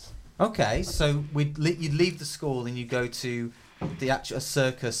circus. Okay, so you'd leave the school and you go to the actual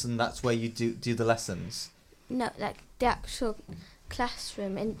circus, and that's where you do the lessons. No, like the actual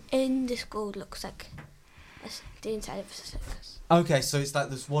classroom in the school looks like the inside of a circus. Okay, so it's like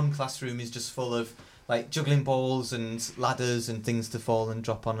this one classroom is just full of like juggling balls and ladders and things to fall and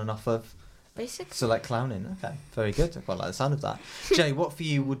drop on and off of. Basically. So like clowning. Okay, very good. I quite like the sound of that. Jay, what for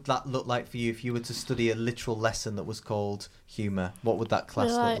you would that look like for you if you were to study a literal lesson that was called humour? What would that class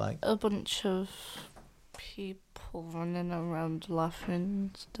look like? A bunch of people running around laughing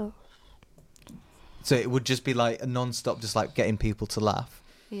and stuff. So it would just be like a non-stop, just like getting people to laugh.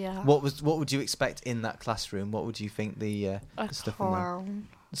 Yeah. What would you expect in that classroom? What would you think the stuff clown. in there?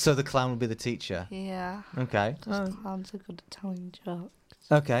 So the clown would be the teacher. Yeah. Okay. Because clowns are good at telling jokes.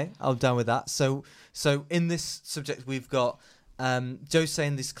 Okay, I'm down with that. So in this subject, we've got Joe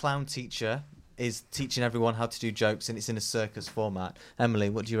saying this clown teacher is teaching everyone how to do jokes, and it's in a circus format. Emily,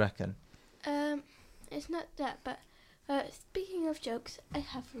 what do you reckon? It's not that, but speaking of jokes, I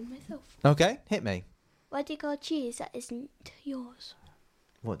have one myself. Okay, hit me. What do you call cheese that isn't yours?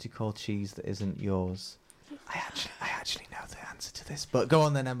 What do you call cheese that isn't yours? I actually know the answer to this, but go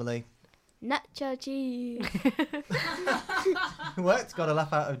on then, Emily. Nacho cheese. It worked. Got a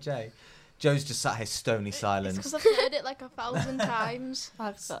laugh out of Jay. Joe's just sat here stony silent. It's because I've heard it like 1,000 times.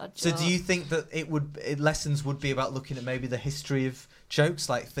 I've got a joke. So do you think that lessons would be about looking at maybe the history of jokes,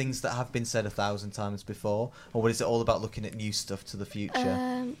 like things that have been said 1,000 times before, or is it all about looking at new stuff to the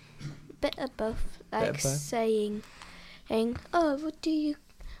future? Bit of both. Like saying,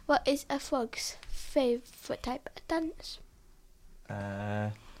 what is a frog's favourite type of dance?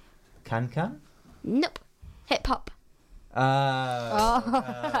 Can? Nope. Hip hop.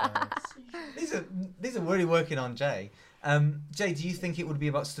 These are really working on Jay. Jay, do you think it would be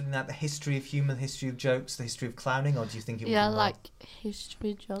about studying out the history of humour, the history of jokes, the history of clowning, or do you think it would be more... like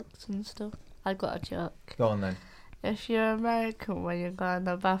history jokes and stuff. I got a joke. Go on then. If you're American when you go in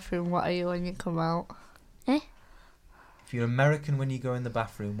the bathroom, what are you when you come out? If you're American when you go in the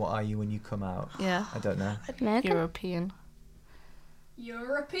bathroom, what are you when you come out? Yeah. I don't know. European.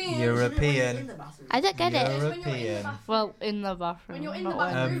 European. I don't get it. European. Well, in the bathroom. When you're in the not when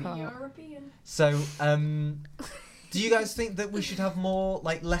you bathroom, come out. European. So, do you guys think that we should have more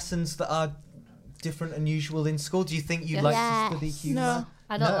like lessons that are different and usual in school? Do you think you'd like to study humour? No,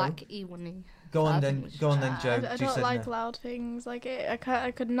 I don't like e-winning. Go on then, Joe. I don't like loud things. Like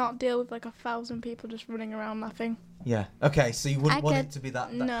I could not deal with like 1,000 people just running around laughing. Yeah. Okay. So you wouldn't want it to be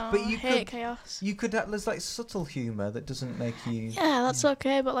that. No, but you I hate could, chaos. You could have there's like subtle humour that doesn't make you. Yeah, that's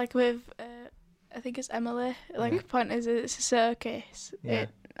okay. But like with, I think it's Emily. Like the point is, it's a circus. Yeah.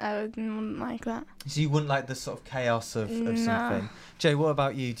 I wouldn't like that. So you wouldn't like the sort of chaos of something. Jay, what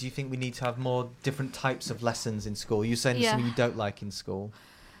about you? Do you think we need to have more different types of lessons in school? You're saying something you don't like in school.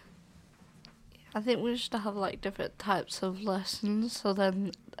 I think we should have like different types of lessons, so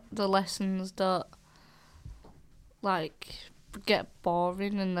then the lessons don't like get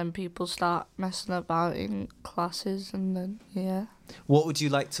boring, and then people start messing about in classes, and then What would you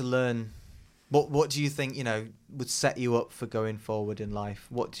like to learn? What do you think would set you up for going forward in life?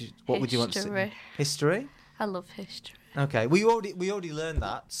 What would you want to see? History? I love history. Okay, we already learned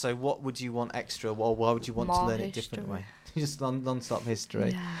that. So what would you want extra? Or why would you want to learn it different way? Just non-stop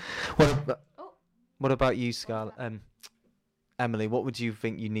history. Yeah. What about you, Scarlett? Emily, what would you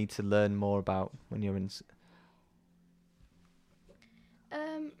think you need to learn more about when you're in?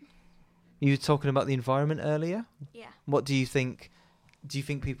 You were talking about the environment earlier. Yeah. What do you think? Do you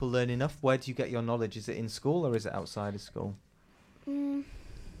think people learn enough? Where do you get your knowledge? Is it in school or is it outside of school?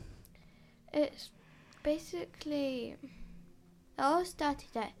 It's basically it all started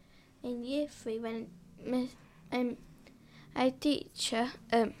in year 3 when our teacher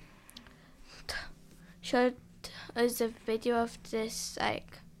showed us a video of this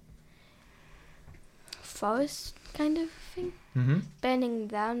like forest kind of thing burning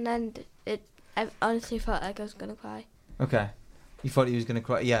down, and I honestly felt like I was gonna cry. Okay, you thought he was gonna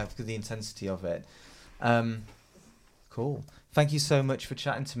cry? Yeah, because of the intensity of it. Cool. Thank you so much for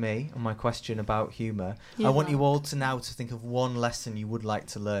chatting to me on my question about humour. I want you all to now to think of one lesson you would like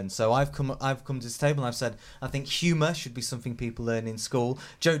to learn. So I've come to this table and I've said I think humour should be something people learn in school.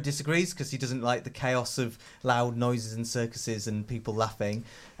 Joe disagrees because he doesn't like the chaos of loud noises and circuses and people laughing.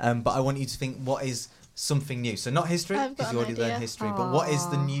 But I want you to think what is something new. So not history, because you already learned history, but what is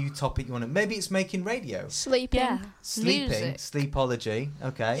the new topic you want to... Maybe it's making radio. Sleeping. Yeah. Sleeping. Music. Sleepology.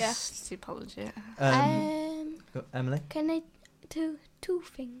 Okay. Yeah. Sleepology. Emily? Can I do 2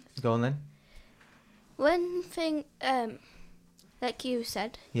 things? Go on then. One thing, like you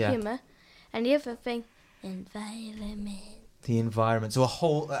said, Yeah. humour, and the other thing, environment. The environment. So a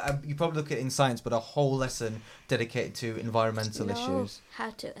whole... you probably look at it in science, but a whole lesson dedicated to environmental issues.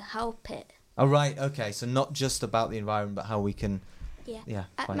 How to help it. Oh, right. Okay. So not just about the environment, but how we can... Yeah.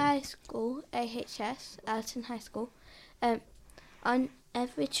 At fight my school, AHS, Alton High School, on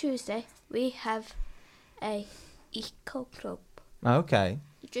every Tuesday, we have a eco club. Okay.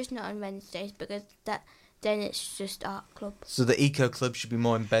 Just not on Wednesdays because then it's just art club. So the eco club should be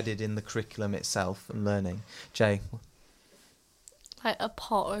more embedded in the curriculum itself and learning. Jay? Like a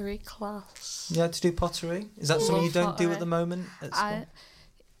pottery class. Yeah, to do pottery? Is that something you don't do at the moment at school?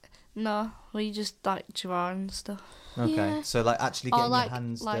 No, we just like draw and stuff. Okay, Yeah. so like actually getting your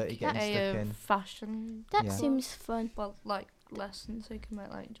hands dirty, getting stuck in. Fashion. That seems fun. Well, like lessons so you can make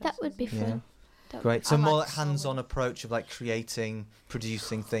like dresses. That would be Yeah. fun. Great. So I more like like hands-on approach of like creating,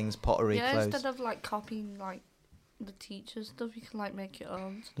 producing things, pottery, Yeah, clothes. instead of like copying like the teacher's stuff, you can like make your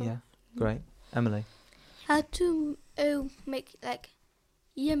own stuff. Yeah, great. Emily? How to make like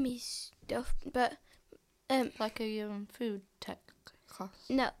yummy stuff, but like a food tech class.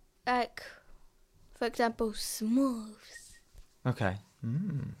 No, like for example, s'mores. Okay.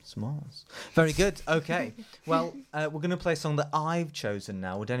 S'mores. Very good. Okay. Well, we're going to play a song that I've chosen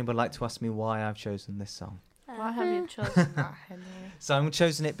now. Would anybody like to ask me why I've chosen this song? Why have you chosen that, Henry? So I've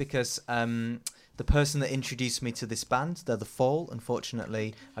chosen it because the person that introduced me to this band, they're The Fall.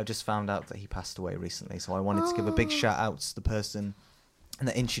 Unfortunately, I just found out that he passed away recently. So I wanted to give a big shout out to the person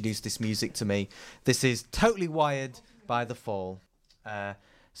that introduced this music to me. This is Totally Wired by The Fall.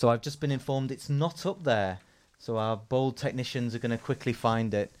 So I've just been informed it's not up there. So our bold technicians are going to quickly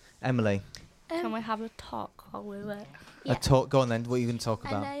find it. Emily? Can we have a talk while we're there? Yeah. A talk. Go on then. What are you going to talk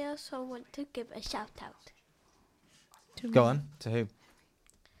And about? I also want to give a shout out. Go on. To who?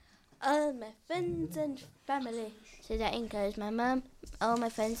 all my friends and family. So that includes my mum, all my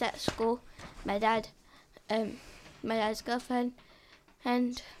friends at school, my dad, my dad's girlfriend,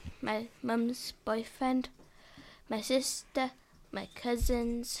 and my mum's boyfriend, my sister, my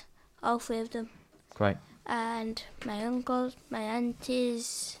cousins, all 3 of them. Great. And my uncles, my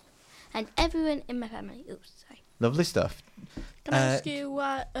aunties, and everyone in my family. Oops, sorry. Lovely stuff. Can I ask you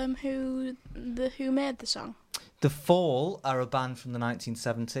who made the song? The Fall are a band from the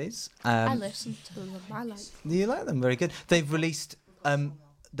 1970s. I listened to them. I like them. You like them? Very good. They've released.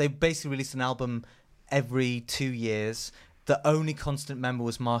 They basically released an album every 2 years. The only constant member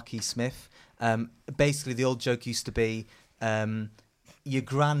was Marky Smith. Basically, the old joke used to be, your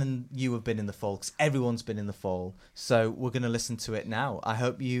gran and you have been in the Fall, because everyone's been in the Fall. So we're going to listen to it now. I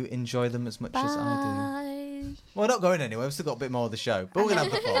hope you enjoy them as much as I do. Well, we're not going anywhere. We've still got a bit more of the show, but we're going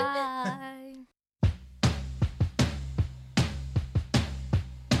to have the Fall. Bye.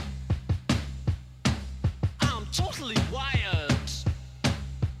 I'm totally wired.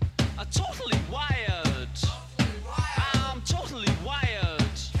 I'm totally wired. I'm totally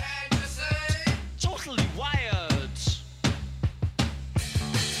wired. Can you say? Totally wired.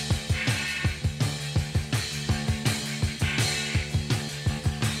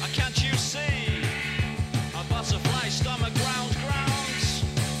 Can't you see? A butterfly stomach ground.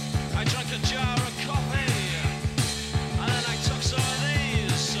 I drank a jar of coffee, and then I took some of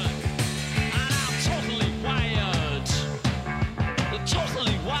these, and I'm totally wired.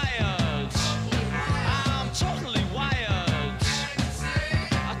 Totally wired. I'm totally wired.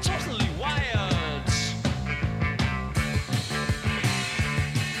 I'm totally wired.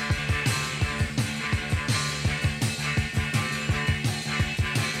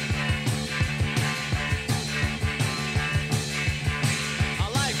 A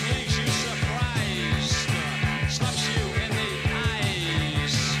life leaves you surprised, slaps you in the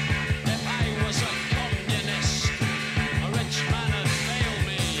eyes. If I was a communist, a rich man would fail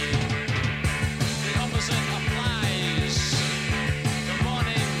me. The opposite applies. The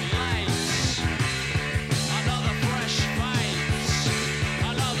morning lights, another fresh fight,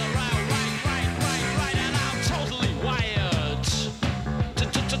 another round, right, and I'm totally wired.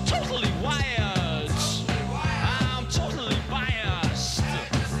 Totally wired. I'm totally biased.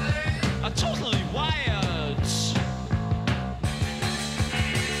 I'm totally wired.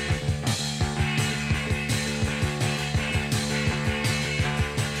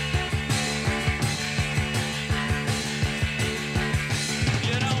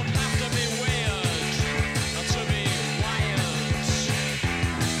 You don't have to be weird to be wired.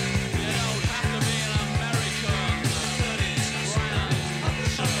 You don't have to be an American that is grand.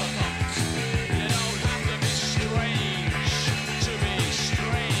 You don't have to be strange to be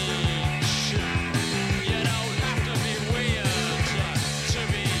strange. You don't have to be weird to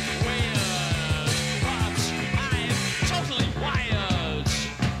be weird. But I'm totally wired.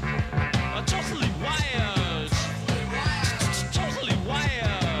 Totally wired. Totally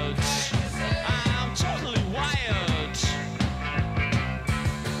wired. I'm totally wired.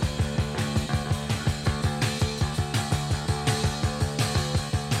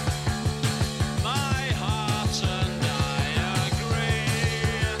 My heart and I agree.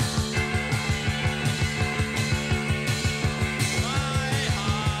 My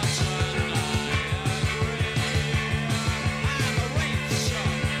heart and I agree. I'm a racer.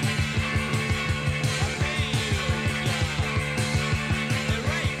 I pay you down. A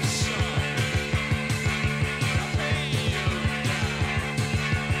racer. I pay you down.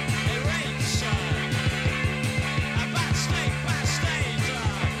 A racer. A backstage.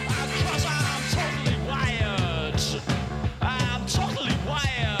 'Cause I'm totally wired. I'm totally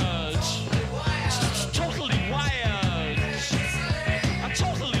wired. Totally wired. I'm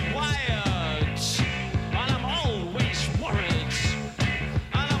totally wired. And I'm always worried.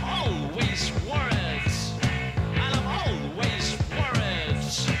 And I'm always worried. And I'm always worried.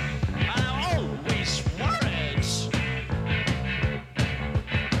 And I'm always worried.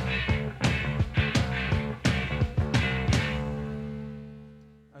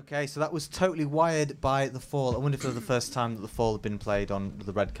 Okay, so that was Totally Wired by The Fall. I wonder if it was the first time that The Fall had been played on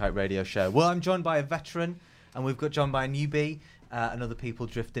the Red Kite Radio Show. Well, I'm joined by a veteran, and we've got joined by a newbie, and other people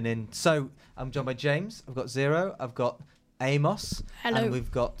drifting in. So, I'm joined by James, I've got Zero, I've got Amos, Hello. and we've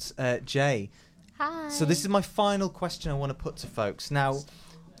got Jay. Hi. So this is my final question I want to put to folks. Now,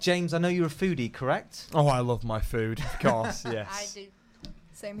 James, I know you're a foodie, correct? Oh, I love my food, of course, yes. I do.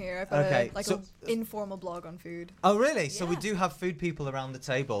 Same here. I've got Okay, an informal blog on food. Oh, really? So we do have food people around the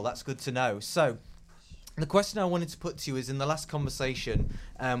table. That's good to know. So the question I wanted to put to you is, in the last conversation,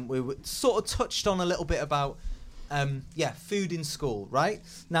 we sort of touched on a little bit about food in school, right?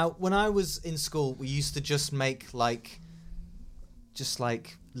 Now, when I was in school, we used to just make just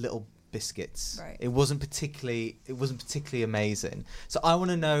little biscuits. Right. It wasn't particularly amazing. So I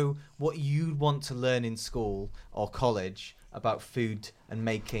want to know what you'd want to learn in school or college about food and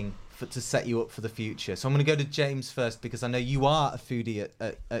making to set you up for the future. So I'm going to go to James first because I know you are a foodie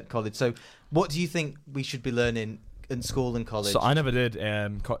at college. So what do you think we should be learning in school and college? So I never did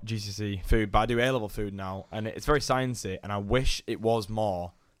GCSE food, but I do A-level food now, and it's very sciencey, and I wish it was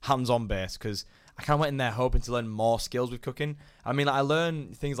more hands-on based because I kind of went in there hoping to learn more skills with cooking. I mean, I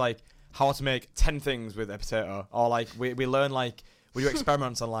learned things like how to make 10 things with a potato, or we learn we do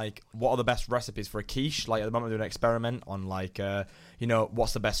experiments on what are the best recipes for a quiche. Like at the moment we're doing an experiment on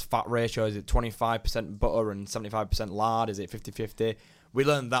what's the best fat ratio? Is it 25% butter and 75% lard? Is it 50-50? We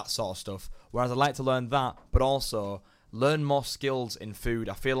learn that sort of stuff. Whereas I'd like to learn that, but also learn more skills in food.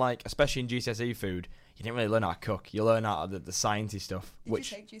 I feel like, especially in GCSE food, you didn't really learn how to cook. You learn how to the sciencey stuff. Did you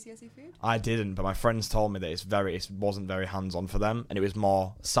take GCSE food? I didn't, but my friends told me that it wasn't very hands-on for them, and it was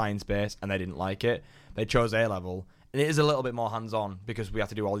more science-based, and they didn't like it. They chose A-level, and it is a little bit more hands-on because we have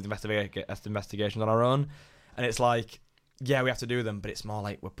to do all these investigations on our own, and it's we have to do them, but it's more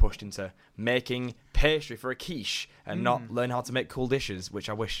we're pushed into making pastry for a quiche and not learn how to make cool dishes, which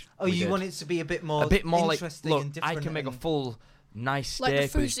I wish. You did. want it to be a bit more interesting look, and different. I can make a full nice steak like the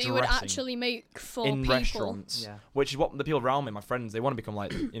with foods that you would dressing actually make for in people. restaurants, which is what the people around me, my friends, they want to become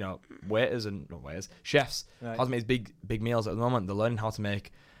chefs. Right. How to make these big meals at the moment. They're learning how to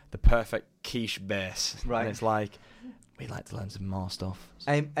make the perfect quiche base, Right. And it's we'd like to learn some more stuff.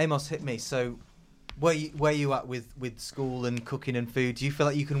 Amos, hit me. So, where you at with school and cooking and food? Do you feel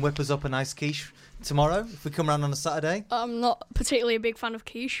like you can whip us up a nice quiche tomorrow if we come around on a Saturday? I'm not particularly a big fan of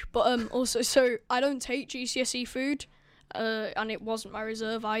quiche, but also, so I don't take GCSE food, and it wasn't my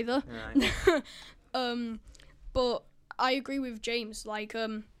reserve either. Right. But I agree with James.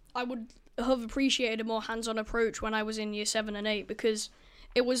 I would have appreciated a more hands-on approach when I was in year 7 and 8 because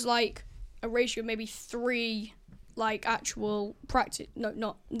it was a ratio of maybe 3 actual practice,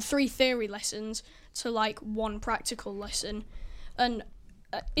 not 3 theory lessons to 1 practical lesson, and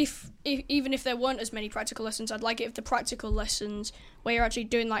even if there weren't as many practical lessons, I'd like it if the practical lessons where you're actually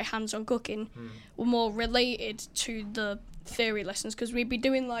doing hands-on cooking were more related to the theory lessons, because we'd be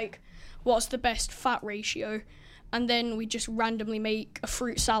doing what's the best fat ratio, and then we just randomly make a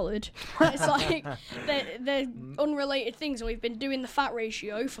fruit salad. It's they're unrelated things, and we've been doing the fat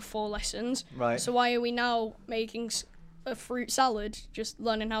ratio for 4 lessons. Right. So why are we now making a fruit salad? Just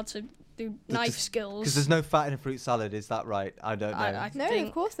learning how to do knife skills. Because there's no fat in a fruit salad, is that right? I don't know. I No, think,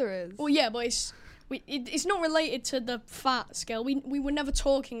 of course there is. well, yeah, but it's not related to the fat scale. We were never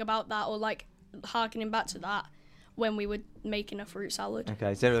talking about that or harkening back to that when we were making a fruit salad.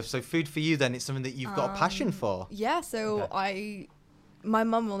 Okay, so food for you then, it's something that you've got a passion for. Yeah, so my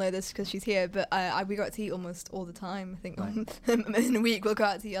mum will know this because she's here, but we go out to eat almost all the time. I think in a week we'll go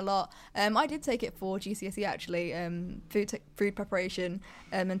out to eat a lot. I did take it for GCSE actually, food preparation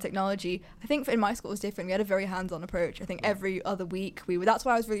and technology. I think in my school it was different. We had a very hands-on approach. I think every other week that's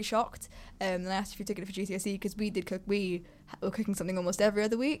why I was really shocked. And I asked if you took it for GCSE because we were cooking something almost every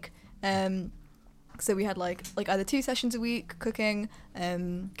other week. So we had either 2 sessions a week cooking,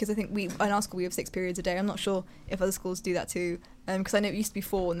 because I think in our school we have 6 periods a day. I'm not sure if other schools do that too, because I know it used to be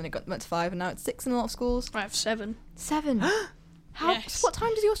 4 and then it went to 5 and now it's 6 in a lot of schools. I have 7. 7? How? Yes. What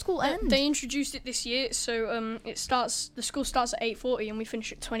time does your school end? They introduced it this year, so the school starts at 8:40 and we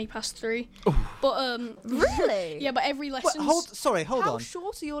finish at 3:20. But really? Yeah, but every lesson. Hold on. How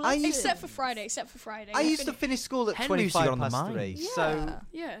short are your lessons? Except for Friday. I used to finish school at 3:25. Yeah. So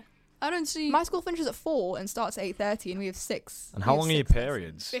yeah. I don't see. My school finishes at 4 and starts at 8:30, and we have 6. And how long are your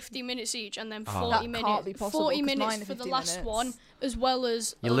periods? 50 minutes each, and then 40 That minutes. can't be possible, 40 'cause mine minutes are for the 50 last minutes. one, as well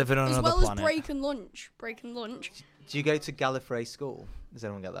as You're living on as another well planet. as break and lunch. do you go to Gallifrey School? Does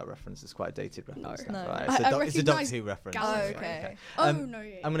anyone get that reference? It's quite a dated reference. No. Right. I It's a Doctor Who reference. Gallifrey. Oh, okay. No,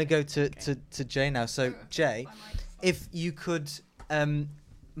 yeah. I'm going to go to Jay now. So, Jay, if you could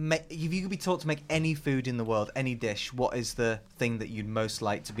if you could be taught to make any food in the world, any dish, what is the thing that you'd most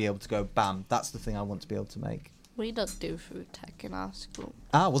like to be able to go, bam, that's the thing I want to be able to make? We don't do food tech in our school.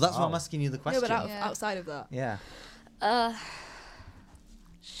 Well, that's why I'm asking you the question. No, but outside of that. Yeah.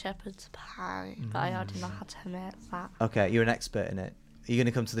 Shepherd's pie, but I already know how to make that. Okay, you're an expert in it. Are you going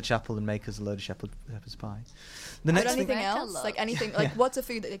to come to the chapel and make us a load of shepherd's pie? The But next anything thing, else? Anything? What's a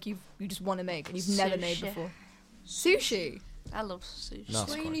food that you just want to make and you've never made Sushi. before? Sushi. I love sushi.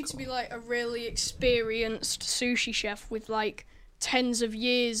 That's So you quite need to cool. be a really experienced sushi chef with tens of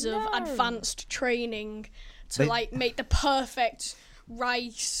years of advanced training to make the perfect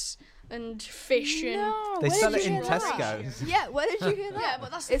rice, and fish and. They where sell did it you in hear that? Tesco's. Yeah, where did you hear that? Yeah,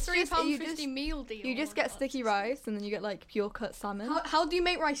 but that's the It's just- you £3.50 just- meal deal. You just get sticky rice and then you get like pure cut salmon. How do you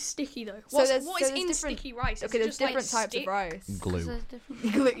make rice sticky though? So What there's- is so there's in different- sticky rice? Is Okay, it there's just, like, different types stick? of rice. Glue.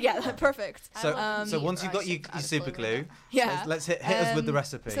 Glue, yeah, perfect. So once you've got your super glue, Yeah. let's hit us with the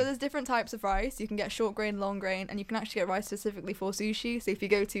recipe. So there's different types of rice. You can get short grain, long grain, and you can actually get rice specifically for sushi. So if you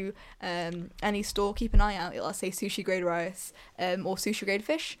go to any store, keep an eye out. It'll say sushi grade rice or sushi grade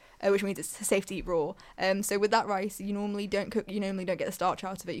fish, which means it's safe to eat raw. So with that rice, you normally don't cook. You normally don't get the starch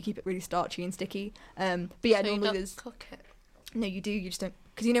out of it. You keep it really starchy and sticky. But yeah, So you normally don't there's. cook it. No, you do. You just don't.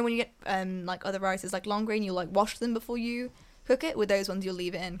 Because you know when you get like other rices like long grain, you'll like wash them before you cook it. With those ones, you'll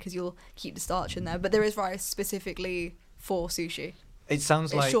leave it in because you'll keep the starch in there. But there is rice specifically for sushi. It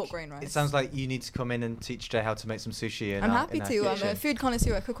sounds It's like short grain rice. It sounds like you need to come in and teach Jay how to make some sushi. I'm happy to. I'm a food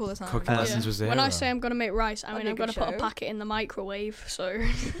connoisseur. I cook all the time. Cooking lessons was When I say I'm gonna make rice, I That'd mean be a I'm gonna good put a show. packet in the microwave. So.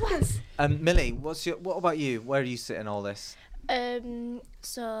 Millie, what about you? Where do you sit in all this?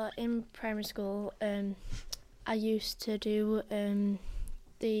 So in primary school, I used to do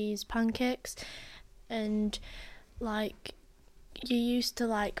these pancakes, and like you used to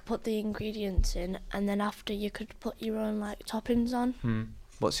like put the ingredients in, and then after you could put your own like toppings on.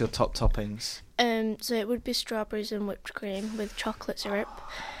 What's your top toppings? So it would be strawberries and whipped cream with chocolate syrup,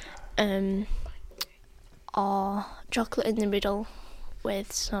 or chocolate in the middle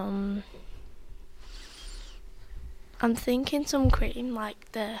with some. I'm thinking some cream,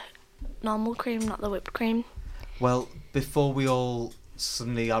 like the normal cream, not the whipped cream. Well, before we all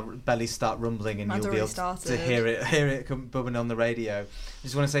suddenly our bellies start rumbling and Mine's you'll be able already to started. hear it come bubbling on the radio. I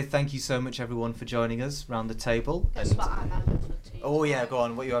just want to say thank you so much everyone for joining us round the table. Guess what I'm having for tea? Oh yeah, go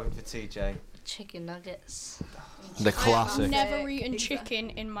on. What are you having for tea, Jay? Chicken nuggets. The classic. I've never eaten chicken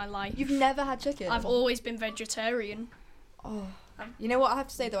in my life. You've never had chicken? I've always been vegetarian. Oh. You know what I have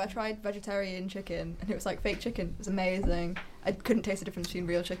to say though? I tried vegetarian chicken and it was like fake chicken. It was amazing. I couldn't taste the difference between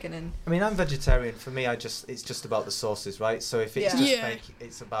real chicken and. I mean, I'm vegetarian. For me, it's just about the sauces, right? So if it's Yeah. just Yeah. fake,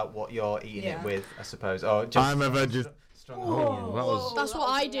 it's about what you're eating Yeah. it with, I suppose. Oh, just I'm a vegetarian. Oh, that was. That's what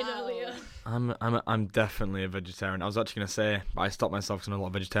I did earlier. I'm definitely a vegetarian. I was actually gonna say, but I stopped myself because I know a lot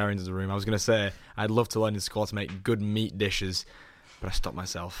of vegetarians in the room. I was gonna say I'd love to learn in school to make good meat dishes, but I stopped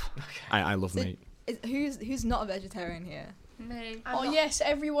myself. I love meat. Who's not a vegetarian here? Me. Oh yes,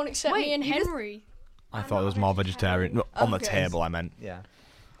 everyone except me and you just- Henry. I thought it was more vegetarian. No, on the Okay. table, I meant. Yeah.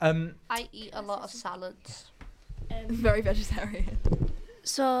 I eat a lot of salads. Very vegetarian.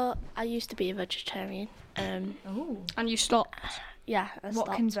 So I used to be a vegetarian. Oh. And you stopped. Yeah, I What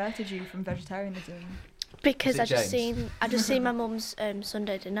stopped. converted you from vegetarianism? Because Is it I just James? seen my mum's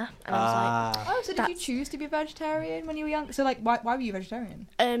Sunday dinner, and I was like, Oh, so did you choose to be a vegetarian when you were young? So like, why were you vegetarian?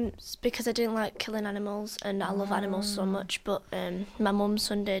 it's because I didn't like killing animals, and I love animals so much. But my mum's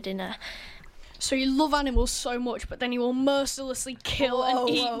Sunday dinner. So you love animals so much, but then you will mercilessly kill and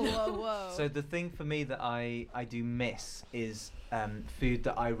eat them. So the thing for me that I do miss is food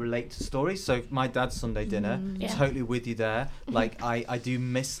that I relate to stories. So my dad's Sunday dinner, Yeah. totally with you there. Like I do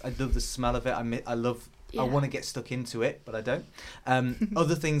miss. I love the smell of it. I love. I Yeah. want to get stuck into it, but I don't.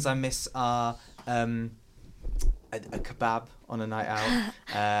 Other things I miss are a kebab on a night out.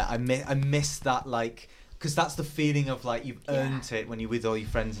 I miss that, like, because that's the feeling of like you've earned it when you're with all your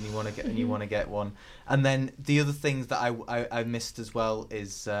friends and you want to get one. And then the other things that I missed as well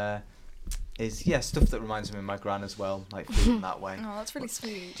is stuff that reminds me of my gran as well, like food in that way. Oh, that's really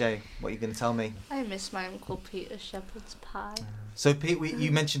sweet. Jay, what are you going to tell me? I miss my Uncle Peter's shepherd's pie. So Pete,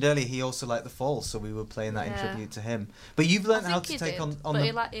 you mentioned earlier he also liked the Falls, so we were playing that in Yeah. tribute to him. But you've learned I how think to he take did, on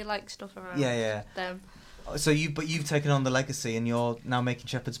but the he likes stuff around. Yeah. Them. So you've taken on the legacy and you're now making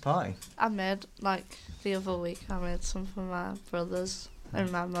shepherd's pie. I made like the other week. I made some for my brothers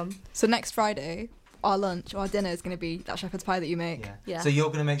and my mum. So next Friday, our lunch or our dinner is going to be that shepherd's pie that you make. Yeah. So you're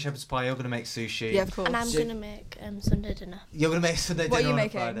going to make shepherd's pie. You're going to make sushi. Yeah, of course. And I'm gonna make Sunday dinner. You're going to make Sunday What are dinner you on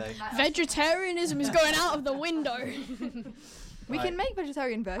making? a Friday. Vegetarianism is going out of the window. We Right. can make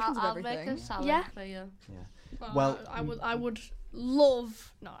vegetarian versions I'll of make everything. a salad Yeah. for you. Well, I would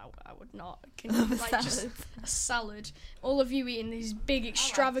love. No, I would not. Can you, Love a like, just salad. a salad. All of you eating these big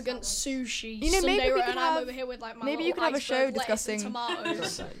extravagant sushi. You know, Sunday maybe we roll, could and I'm have- over here with like my maybe you little could have a iceberg show lettuce and discussing-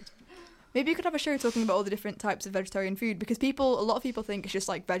 tomatoes. Maybe you could have a show talking about all the different types of vegetarian food because a lot of people think it's just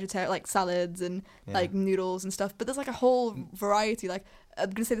like vegetarian, like salads and Yeah. like noodles and stuff. But there's like a whole variety. Like I'm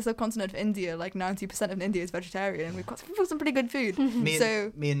going to say the subcontinent of India, like 90% of India is vegetarian, and we've got some pretty good food. Me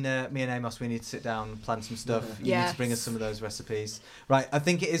So and Amos, we need to sit down and plan some stuff. You need Yes. to bring us some of those recipes. Right, I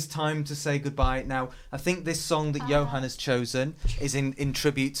think it is time to say goodbye. Now, I think this song that Johan has chosen is in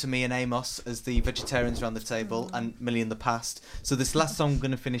tribute to me and Amos as the vegetarians around the table and Millie in the past. So this last song I'm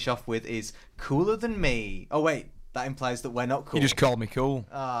going to finish off with is Cooler Than Me. Oh, wait, that implies that we're not cool. You just called me cool.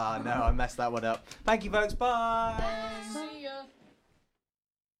 Ah, no, I messed that one up. Thank you, folks. Bye. See ya.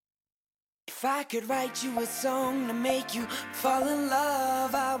 If I could write you a song to make you fall in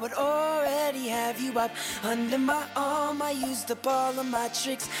love, I would already have you up under my arm. I used up all of my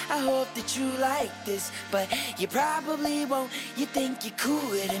tricks, I hope that you like this, but you probably won't. You think you're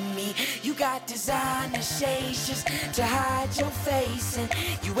cooler than me. You got designer shades just to hide your face, and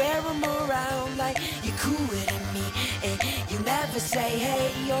you wear them around like you're cooler than me. And you never say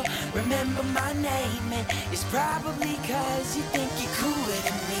hey or remember my name, and it's probably cause you think you're cooler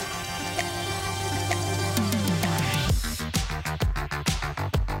than me.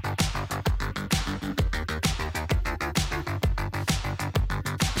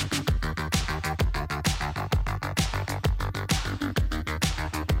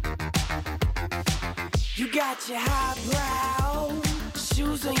 You got your highbrow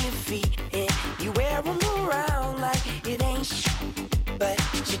shoes on your feet, and you wear them around like it ain't but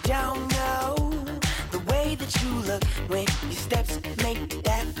you don't know the way that you look when your steps make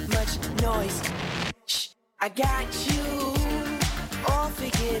that much noise. Shh, I got you all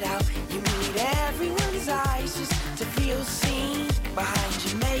figured out. You need everyone's eyes just to feel seen behind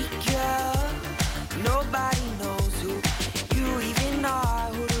your makeup. Nobody knows who you even are.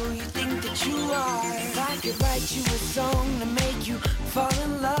 Who do you think that you are? If I could write you a song to make you fall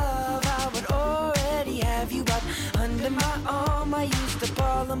in love, I would already have you up under my arm. I used up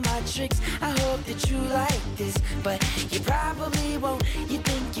all of my tricks, I hope that you like this, but you probably won't. You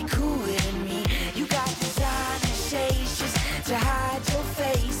think you're cooler than me. You got designer shades just to hide your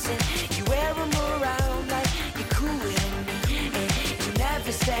face, and you wear them around like you're cooler than me. And you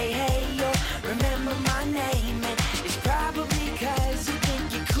never say hey or remember my name, and it's probably cause you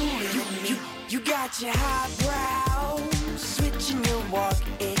think you're cooler than me. You got your highbrow switching your walk,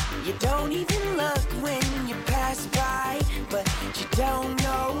 and you don't even look when you pass by, but you don't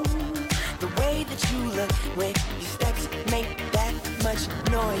know the way that you look when your steps make that much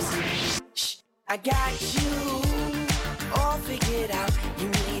noise. Shh, I got you all figured out. You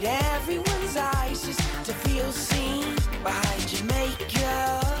need everyone's eyes just to feel seen behind your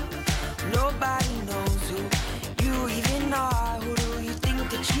makeup. Nobody knows who you even are. Who do you think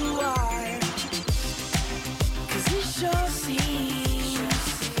that you are? Cause it sure seems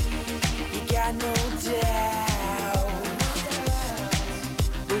you got no doubt,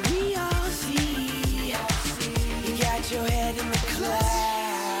 but we all see you got your head in the clouds.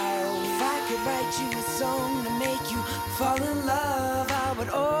 If I could write you a song to make you fall in love, I would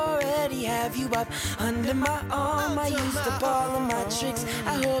already have you up under my arm. I used up all of my tricks,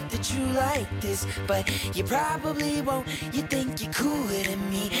 I hope that you like this, but you probably won't. You think you're cooler than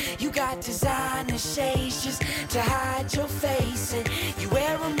me. You got designer shades just to hide your face, and you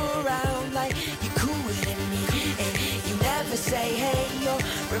wear them around like you're cooler than me. And you never say hey or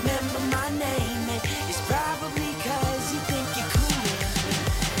remember my